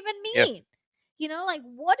does mean? it even Yeah. mean? Like,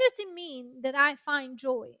 what does it mean that I find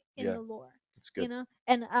joy in Yeah. the Lord? It's good.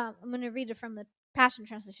 And I'm going to read it from the Passion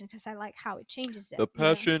Translation because I like how it changes it. The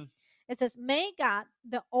passion. It says, "May God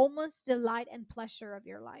the almost delight and pleasure of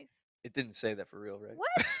your life." It didn't say that for real, What?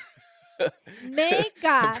 right? May I'm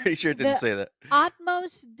God pretty sure it didn't the say that.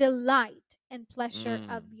 utmost delight and pleasure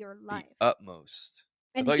Mm, of your the life, utmost.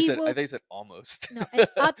 I and thought you He said. I will thought you said almost. no, and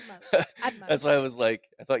utmost, That's why I utmost, was like,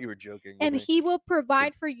 I thought you were joking with and me. He will So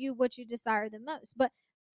provide for you what you desire the most. But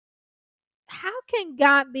how can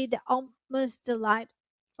God be the almost delight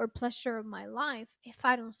or pleasure of my life if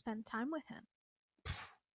I don't spend time with Him?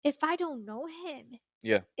 If I don't know Him?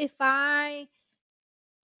 yeah. If I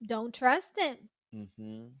don't trust Him?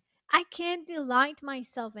 Hmm. I can't delight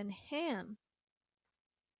myself in Him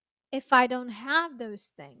if I don't have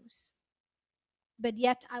those things. But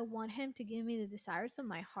yet I want Him to give me the desires of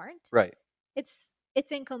my heart. Right. It's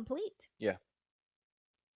incomplete. Yeah.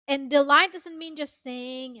 And delight doesn't mean just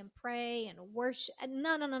sing and pray and worship.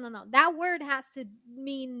 No, no, no, no, no. That word has to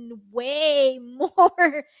mean way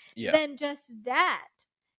more Yeah. than just that.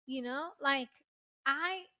 Like,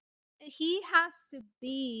 I he has to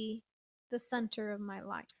be the center of my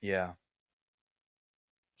life. Yeah.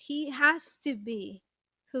 He has to be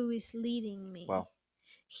who is leading me. Wow.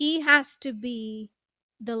 He has to be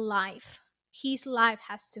the life. His life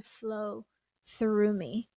has to flow through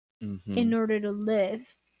me Mm-hmm. in order to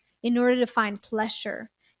live, in order to find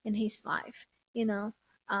pleasure in his life. You know,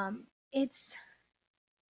 um, it's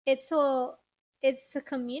it's a it's a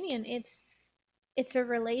communion. It's a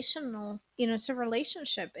relational. You know, it's a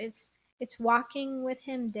relationship. It's walking with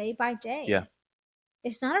him day by Yeah. day.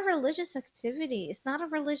 It's not a religious activity. It's not a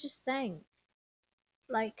religious thing.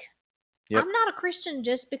 Like, Yep. I'm not a Christian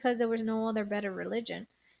just because there was no other better religion.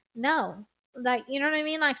 No. Like, you know what I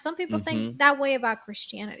mean? Like, some people think Mm-hmm. that way about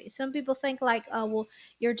Christianity. Some people think, like, oh, well,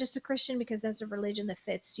 you're just a Christian because that's a religion that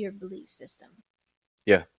fits your belief system.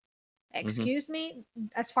 Yeah. Mm-hmm. Excuse me?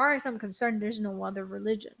 As far as I'm concerned, there's no other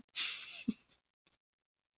religion.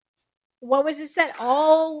 What was it said?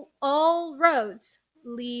 All roads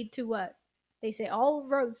lead to what? They say all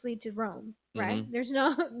roads lead to Rome, right? Mm-hmm. There's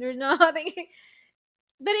no other.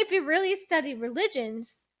 But if you really study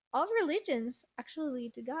religions, all religions actually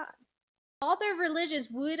lead to God. All their religions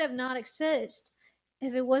would have not exist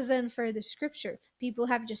if it wasn't for the scripture. People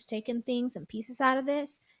have just taken things and pieces out of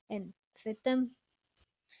this and fit them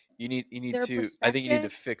You need their to I think you need to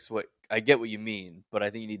perspective. fix what I get what you mean, but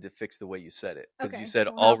I think you need to fix the way you said it because you Okay, said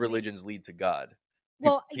well, all help me. religions lead to God.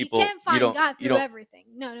 Well, you People can't find God you through don't everything.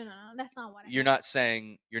 No, no, no, no. That's not what I you're meant. not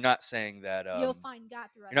saying that You'll find God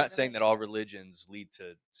through you're other not saying that all religions. religions lead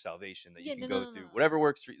to salvation, that you Yeah, can no, no, go no, no, through no. whatever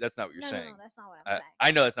works for you. That's not what you're No, no, no. saying. That's not what I'm saying.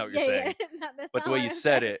 I know that's not what you're Yeah, yeah. saying, No, that's but the not way what you I'm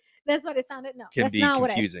said saying. it That's what it sounded. No, can be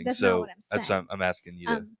confusing. that's not what So I'm that's saying. I'm asking you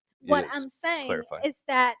What to I'm saying clarify. is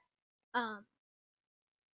that um,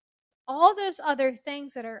 all those other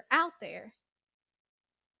things that are out there,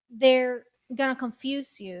 they're gonna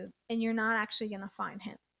confuse you, and you're not actually gonna find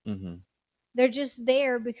him. Mm-hmm. They're just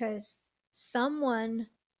there because someone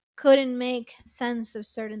couldn't make sense of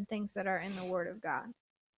certain things that are in the Word of God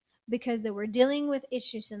because they were dealing with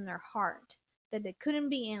issues in their heart that they couldn't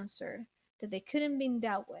be answered, that they couldn't be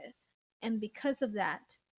dealt with, and because of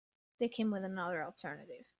that, they came with another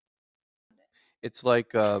alternative. It's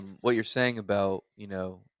like what you're saying about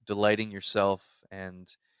delighting yourself,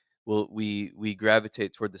 and we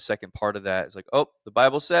gravitate toward the second part of that. It's like, oh, the Right.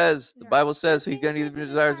 Bible The says he's things gonna give that me be the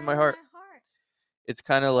desires of my decided in heart. my heart. It's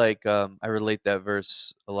kind of like I relate that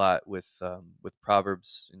verse a lot with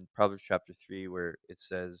Proverbs, in Proverbs chapter 3, where it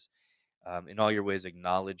says, in all your ways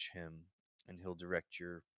acknowledge him, and he'll direct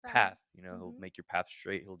your Right. path. He'll Mm-hmm. make your path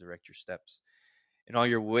straight, he'll direct your steps. In all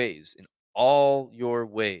your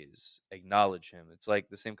ways acknowledge him. It's like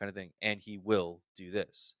the same kind of thing, and he will do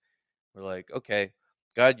this. We're like, okay,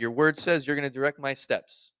 God, your word says you're going to direct my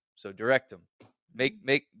steps, so direct them. Make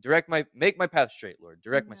my path straight, Lord.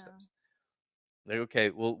 Direct my Yeah. steps. Like, okay,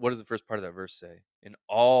 well, what does the first part of that verse say? In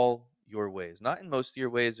all your ways, not in most of your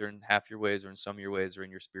ways, or in half your ways, or in some of your ways, or in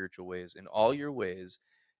your spiritual ways. In all your ways,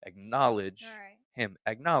 acknowledge Right. him.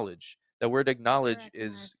 Acknowledge. That word acknowledge Recognize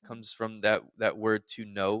is them. comes from that word to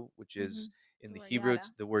know, which Mm-hmm. is in The the word Hebrew, yada.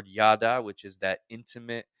 it's the word yada, which is that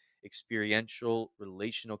intimate, experiential,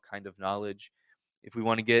 relational kind of knowledge. If we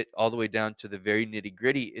want to get all the way down to the very nitty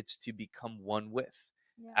gritty, it's to become one with.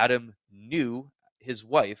 Yeah. Adam knew his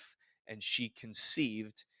wife, and she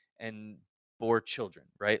conceived and bore children,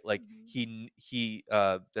 right? Like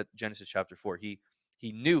Mm-hmm. that Genesis chapter 4, he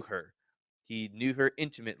knew her. He knew her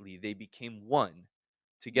intimately. They became one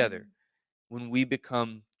Mm-hmm. together. When we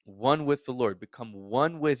become one with the Lord, become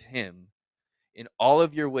one with him, in all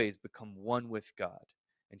of your ways, become one with God,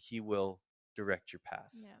 and he will direct your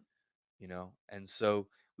path. Yeah. And so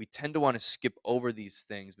we tend to want to skip over these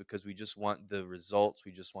things because we just want the results,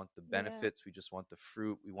 we just want the Yeah. benefits, we just want the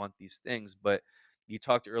fruit, we want these things. But you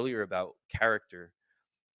talked earlier about character,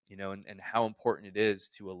 and how important it is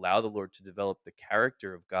to allow the Lord to develop the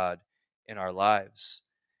character of God in our lives.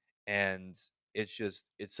 And it's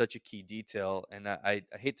such a key detail, and I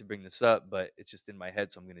hate to bring this up, but it's just in my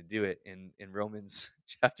head, so I'm going to do it. In Romans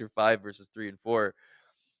chapter 5 verses 3 and 4,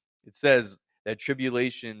 it says that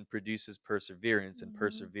tribulation produces perseverance, and Mm-hmm.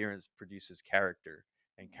 perseverance produces character,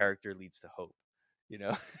 and Yeah. character leads to hope. You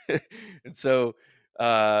know, and so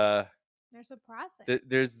uh, There's a process.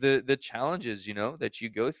 there's the challenges that you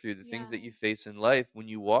go through, the things Yeah. that you face in life. When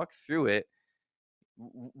you walk through it,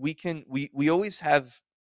 we always have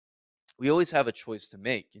a choice to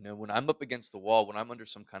make. When I'm up against the wall, when I'm under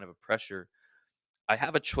some kind of a pressure, I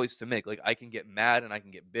have a choice to make. Like, I can get mad, and I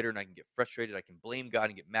can get bitter, and I can get frustrated. I can blame God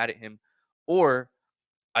and get mad at him, or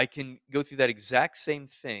I can go through that exact same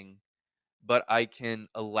thing, but I can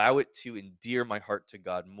allow it to endear my heart to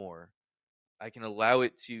God more. I can allow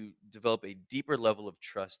it to develop a deeper level of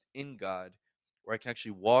trust in God, where I can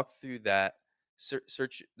actually walk through that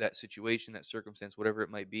search, that situation, that circumstance, whatever it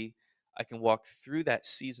might be. I can walk through that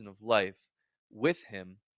season of life with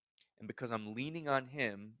him. And because I'm leaning on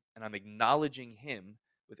him and I'm acknowledging him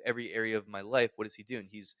with every area of my life, what is he doing?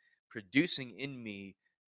 He's producing in me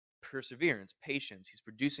perseverance, patience. He's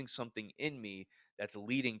producing something in me that's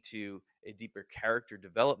leading to a deeper character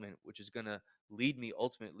development, which is going to lead me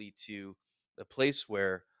ultimately to the place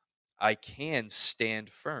where I can stand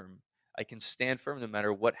firm. I can stand firm no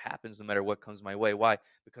matter what happens, no matter what comes my way. Why?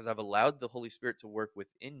 Because I've allowed the Holy Spirit to work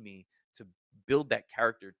within me to build that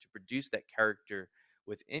character, to produce that character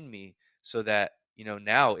within me, so that,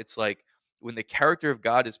 now it's like when the character of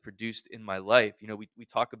God is produced in my life, we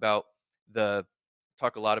talk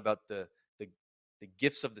a lot about the the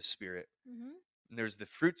gifts of the Spirit, Mm-hmm. and there's the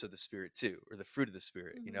fruits of the Spirit too, or the fruit of the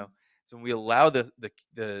Spirit. Mm-hmm. So when we allow the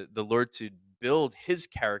Lord to build his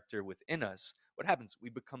character within us, what happens? We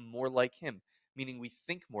become more like him, meaning we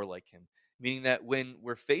think more like him, meaning that when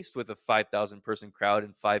we're faced with a 5,000 person crowd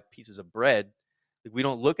and 5 pieces of bread, like, we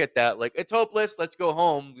don't look at that like it's hopeless, let's go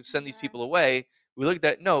home, send these Yeah. people away. We look at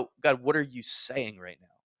that, no, God, what are you saying right now?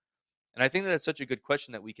 And I think that that's such a good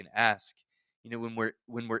question that we can ask. When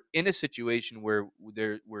we're in a situation where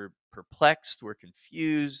we're perplexed, we're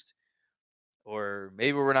confused, or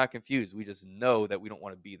maybe we're not confused. We just know that we don't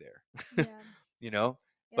want to be there. Yeah. you know?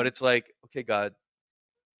 But Yeah. it's like, okay, God,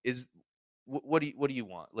 is what do you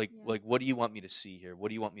want? Like Yeah. like what do you want me to see here? What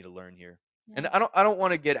do you want me to learn here? And Yeah. I don't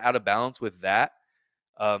want to get out of balance with that,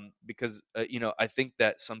 because I think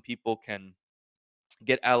that some people can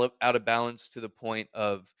get out of balance to the point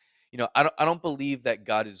of, I don't believe that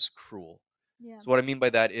God is cruel. Yeah. So what I mean by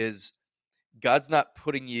that is God's not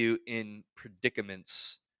putting you in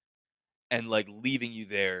predicaments and like leaving you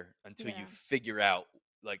there until you Yeah. figure out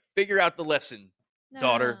the lesson, No, no,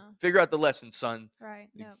 daughter. no. Figure out the lesson, son. Right.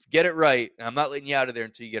 No. Get it right. And I'm not letting you out of there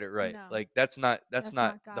until you get it right. No. Like that's That's not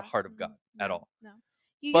not the God. heart of God Mm-mm. at No. all. No.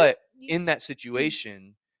 You But use you. in that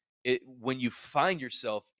situation, when you find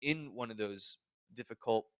yourself in one of those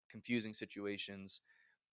difficult, confusing situations,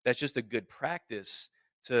 that's just a good practice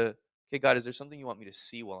to, okay, God, is there something you want me to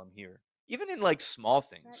see while I'm here? Even in like small Right.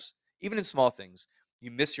 things, even in small things,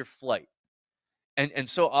 you miss your flight. And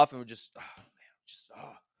so often we're just, oh man, I'm just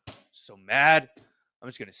so mad. I'm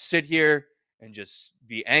just gonna sit here and just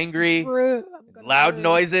be angry Brew. I'm and gonna loud brew.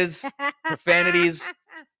 noises, profanities.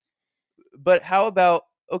 But how about,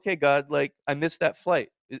 okay, God, like I missed that flight.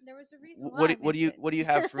 There was a reason What why do, I what do missed you it. what do you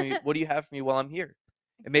have for me? What do you have for me while I'm here?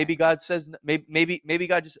 And maybe Exactly. God says, maybe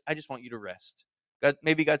God just, I just want you to rest.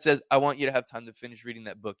 Maybe God says, I want you to have time to finish reading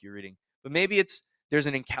that book you're reading. But maybe there's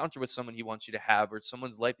an encounter with someone He wants you to have, or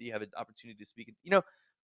someone's life that you have an opportunity to speak.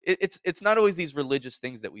 It's not always these religious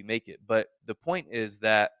things that we make it, but the point is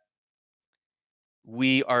that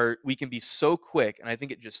we can be so quick, and I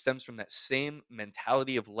think it just stems from that same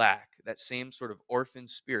mentality of lack, that same sort of orphan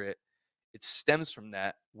spirit. It stems from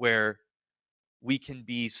that, where we can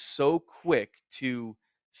be so quick to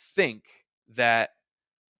think that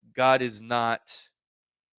God is not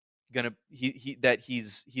gonna that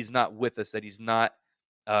he's not with us, that he's not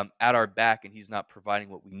at our back, and he's not providing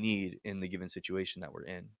what we need in the given situation that we're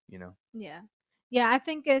in. Yeah. Yeah, I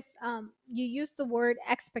think it's you used the word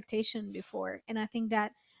expectation before, and I think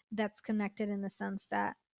that that's connected in the sense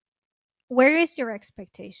that where is your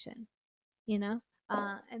expectation? You know?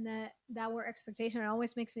 And that word expectation, it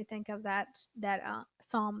always makes me think of that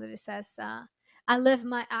psalm that it says, I lift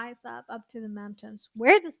my eyes up to the mountains.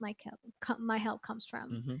 Where does my help comes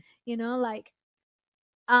from? Hmm. Like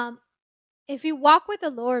um if you walk with the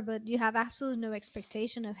Lord but you have absolutely no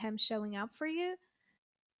expectation of him showing up for you,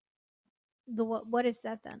 what is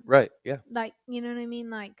that then? Right. Yeah. Like, you know what I mean?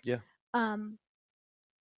 Like, Yeah. um,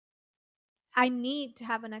 I need to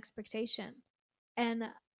have an expectation. And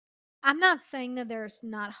I'm not saying that there's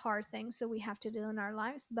not hard things that we have to do in our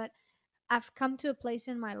lives, but I've come to a place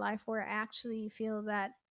in my life where I actually feel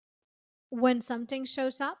that when something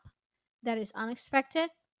shows up that is unexpected,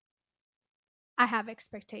 I have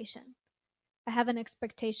expectation. I have an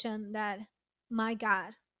expectation that my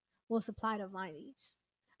God will supply to my needs.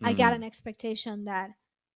 I got an Mm. expectation that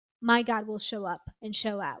my God will show up and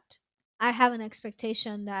show out. I have an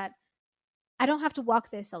expectation that I don't have to walk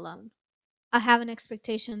this alone. I have an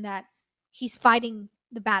expectation that he's fighting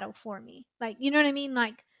the battle for me. Like, you know what I mean?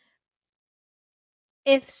 Like,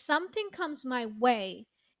 if something comes my way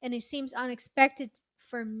and it seems unexpected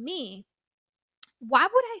for me, why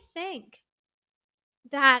would I think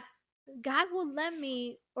that God will let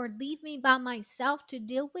me or leave me by myself to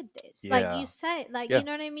deal with this? Like you Yeah. said, like, you Yeah.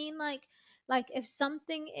 know what I mean? Like if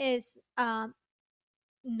something is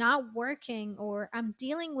not working or I'm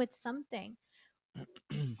dealing with something,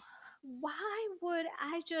 why would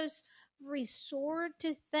I just resort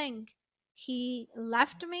to think He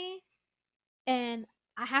left me, and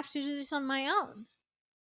I have to do this on my own.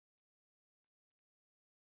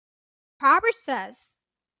 Proverbs says,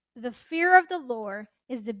 the fear of the Lord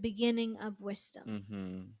is the beginning of wisdom.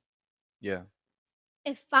 Mm-hmm. Yeah.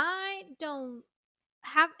 If I don't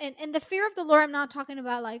have, and the fear of the Lord, I'm not talking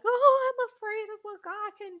about like, oh, I'm afraid of what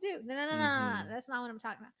God can do. No. That's not what I'm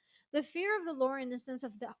talking about. The fear of the Lord in the sense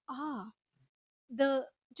of the awe, the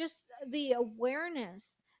just the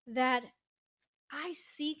awareness that I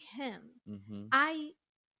seek Him. Mm-hmm. I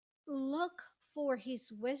look for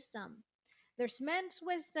His wisdom. There's man's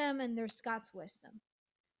wisdom and there's God's wisdom.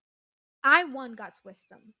 I want God's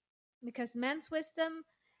wisdom because man's wisdom,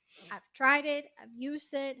 I've tried it, I've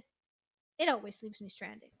used it. It always leaves me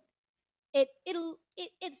stranded. It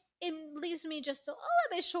leaves me just a little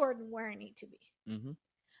bit short of where I need to be. Mm-hmm.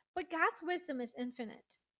 But God's wisdom is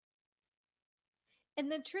infinite.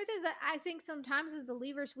 And the truth is that I think sometimes as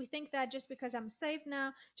believers, we think that just because I'm saved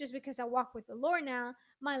now, just because I walk with the Lord now,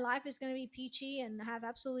 my life is going to be peachy and have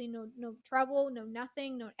absolutely no trouble, no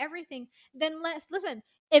nothing, no everything. Then let's listen.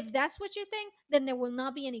 If that's what you think, then there will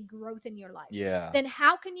not be any growth in your life. Yeah. Then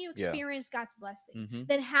how can you Yeah. experience God's blessing? Mm-hmm.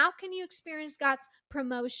 Then how can you experience God's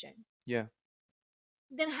promotion? Yeah.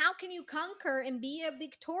 Then how can you conquer and be a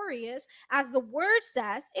victorious, as the word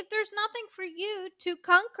says, if there's nothing for you to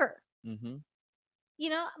conquer? Mm-hmm. You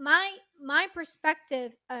know, my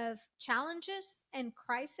perspective of challenges and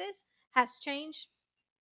crisis has changed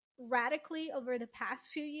radically over the past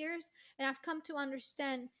few years, and I've come to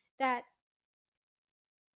understand that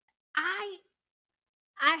I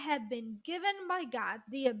I have been given by God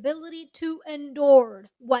the ability to endure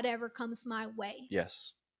whatever comes my way.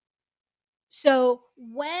 Yes. So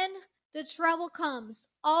when the trouble comes,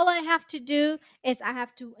 all I have to do is I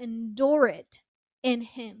have to endure it in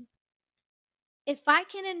Him. If I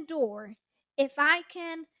can endure, if I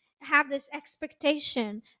can have this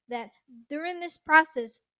expectation that during this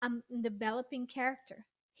process, I'm developing character.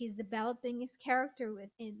 He's developing his character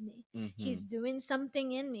within me. Mm-hmm. He's doing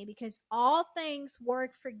something in me because all things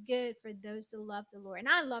work for good for those who love the Lord. And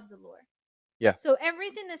I love the Lord. Yeah. So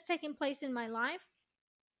everything that's taking place in my life,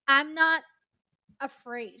 I'm not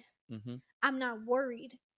afraid. Mm-hmm. I'm not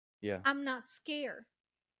worried. Yeah. I'm not scared.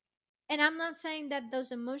 And I'm not saying that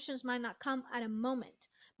those emotions might not come at a moment,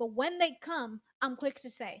 but when they come, I'm quick to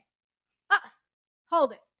say,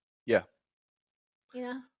 hold it. Yeah. You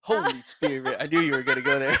know? Holy Spirit. I knew you were going to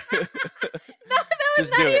go there. No, that was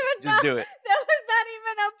Just not do it. even Just do it. That was not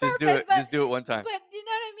even on Just do purpose. it. Just do it one time. But you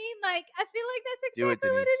know what I mean? Like, I feel like that's Do it,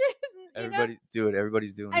 exactly what Denise. it is. Everybody do it.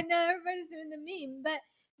 Everybody's doing I it. know everybody's doing the meme,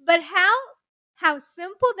 but how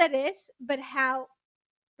simple that is, but how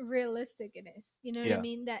realistic it is. You know what I Yeah.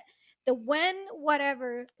 mean? That the when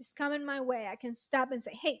whatever is coming my way, I can stop and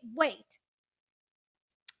say, hey, wait,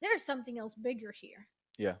 there's something else bigger here.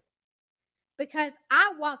 Yeah. Because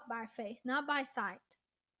I walk by faith, not by sight.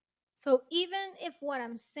 So even if what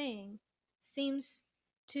I'm saying seems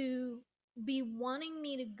to be wanting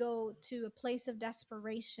me to go to a place of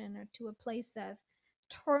desperation or to a place of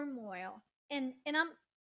turmoil, and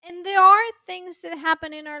there are things that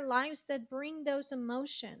happen in our lives that bring those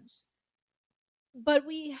emotions, but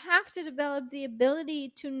we have to develop the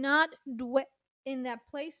ability to not dwell in that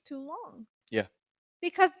place too long. Yeah.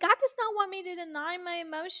 Because God does not want me to deny my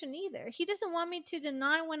emotion either. He doesn't want me to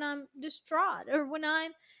deny when I'm distraught or when I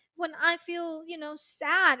feel,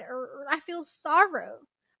 sad or I feel sorrow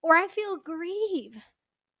or I feel grief.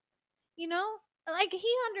 You know? Like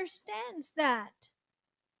he understands that.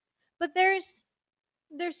 But there's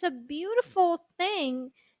a beautiful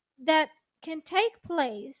thing that can take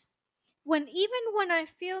place when even when I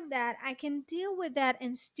feel that, I can deal with that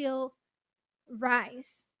and still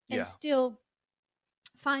rise Yeah. and still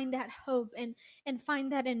find that hope and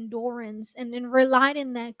find that endurance and rely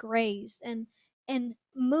in that grace and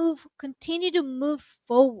continue to move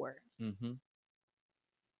forward. Mm-hmm.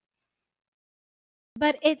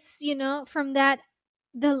 But it's from that,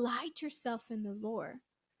 delight yourself in the Lord.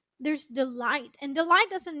 There's delight, and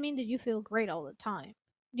delight doesn't mean that you feel great all the time.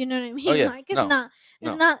 You know what I mean? Oh, yeah. Like it's No. not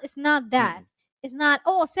No. it's not that. Mm-mm. It's not,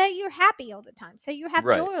 oh, say you're happy all the time, say you have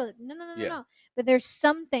Right. joy all the no. Yeah. But there's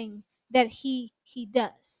something that he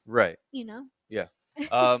does. Right. Yeah.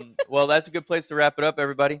 Well, that's a good place to wrap it up,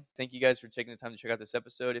 everybody. Thank you guys for taking the time to check out this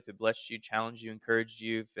episode. If it blessed you, challenged you, encouraged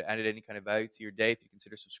you, if it added any kind of value to your day, if you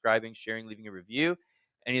consider subscribing, sharing, leaving a review,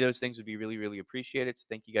 any of those things would be really, really appreciated. So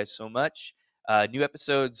thank you guys so much. New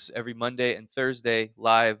episodes every Monday and Thursday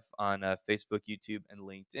live on Facebook, YouTube, and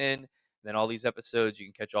LinkedIn. Then all these episodes, you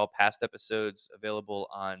can catch all past episodes available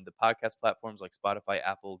on the podcast platforms like Spotify,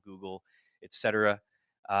 Apple, Google, etc.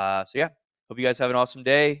 So yeah, hope you guys have an awesome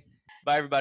day. Bye, everybody.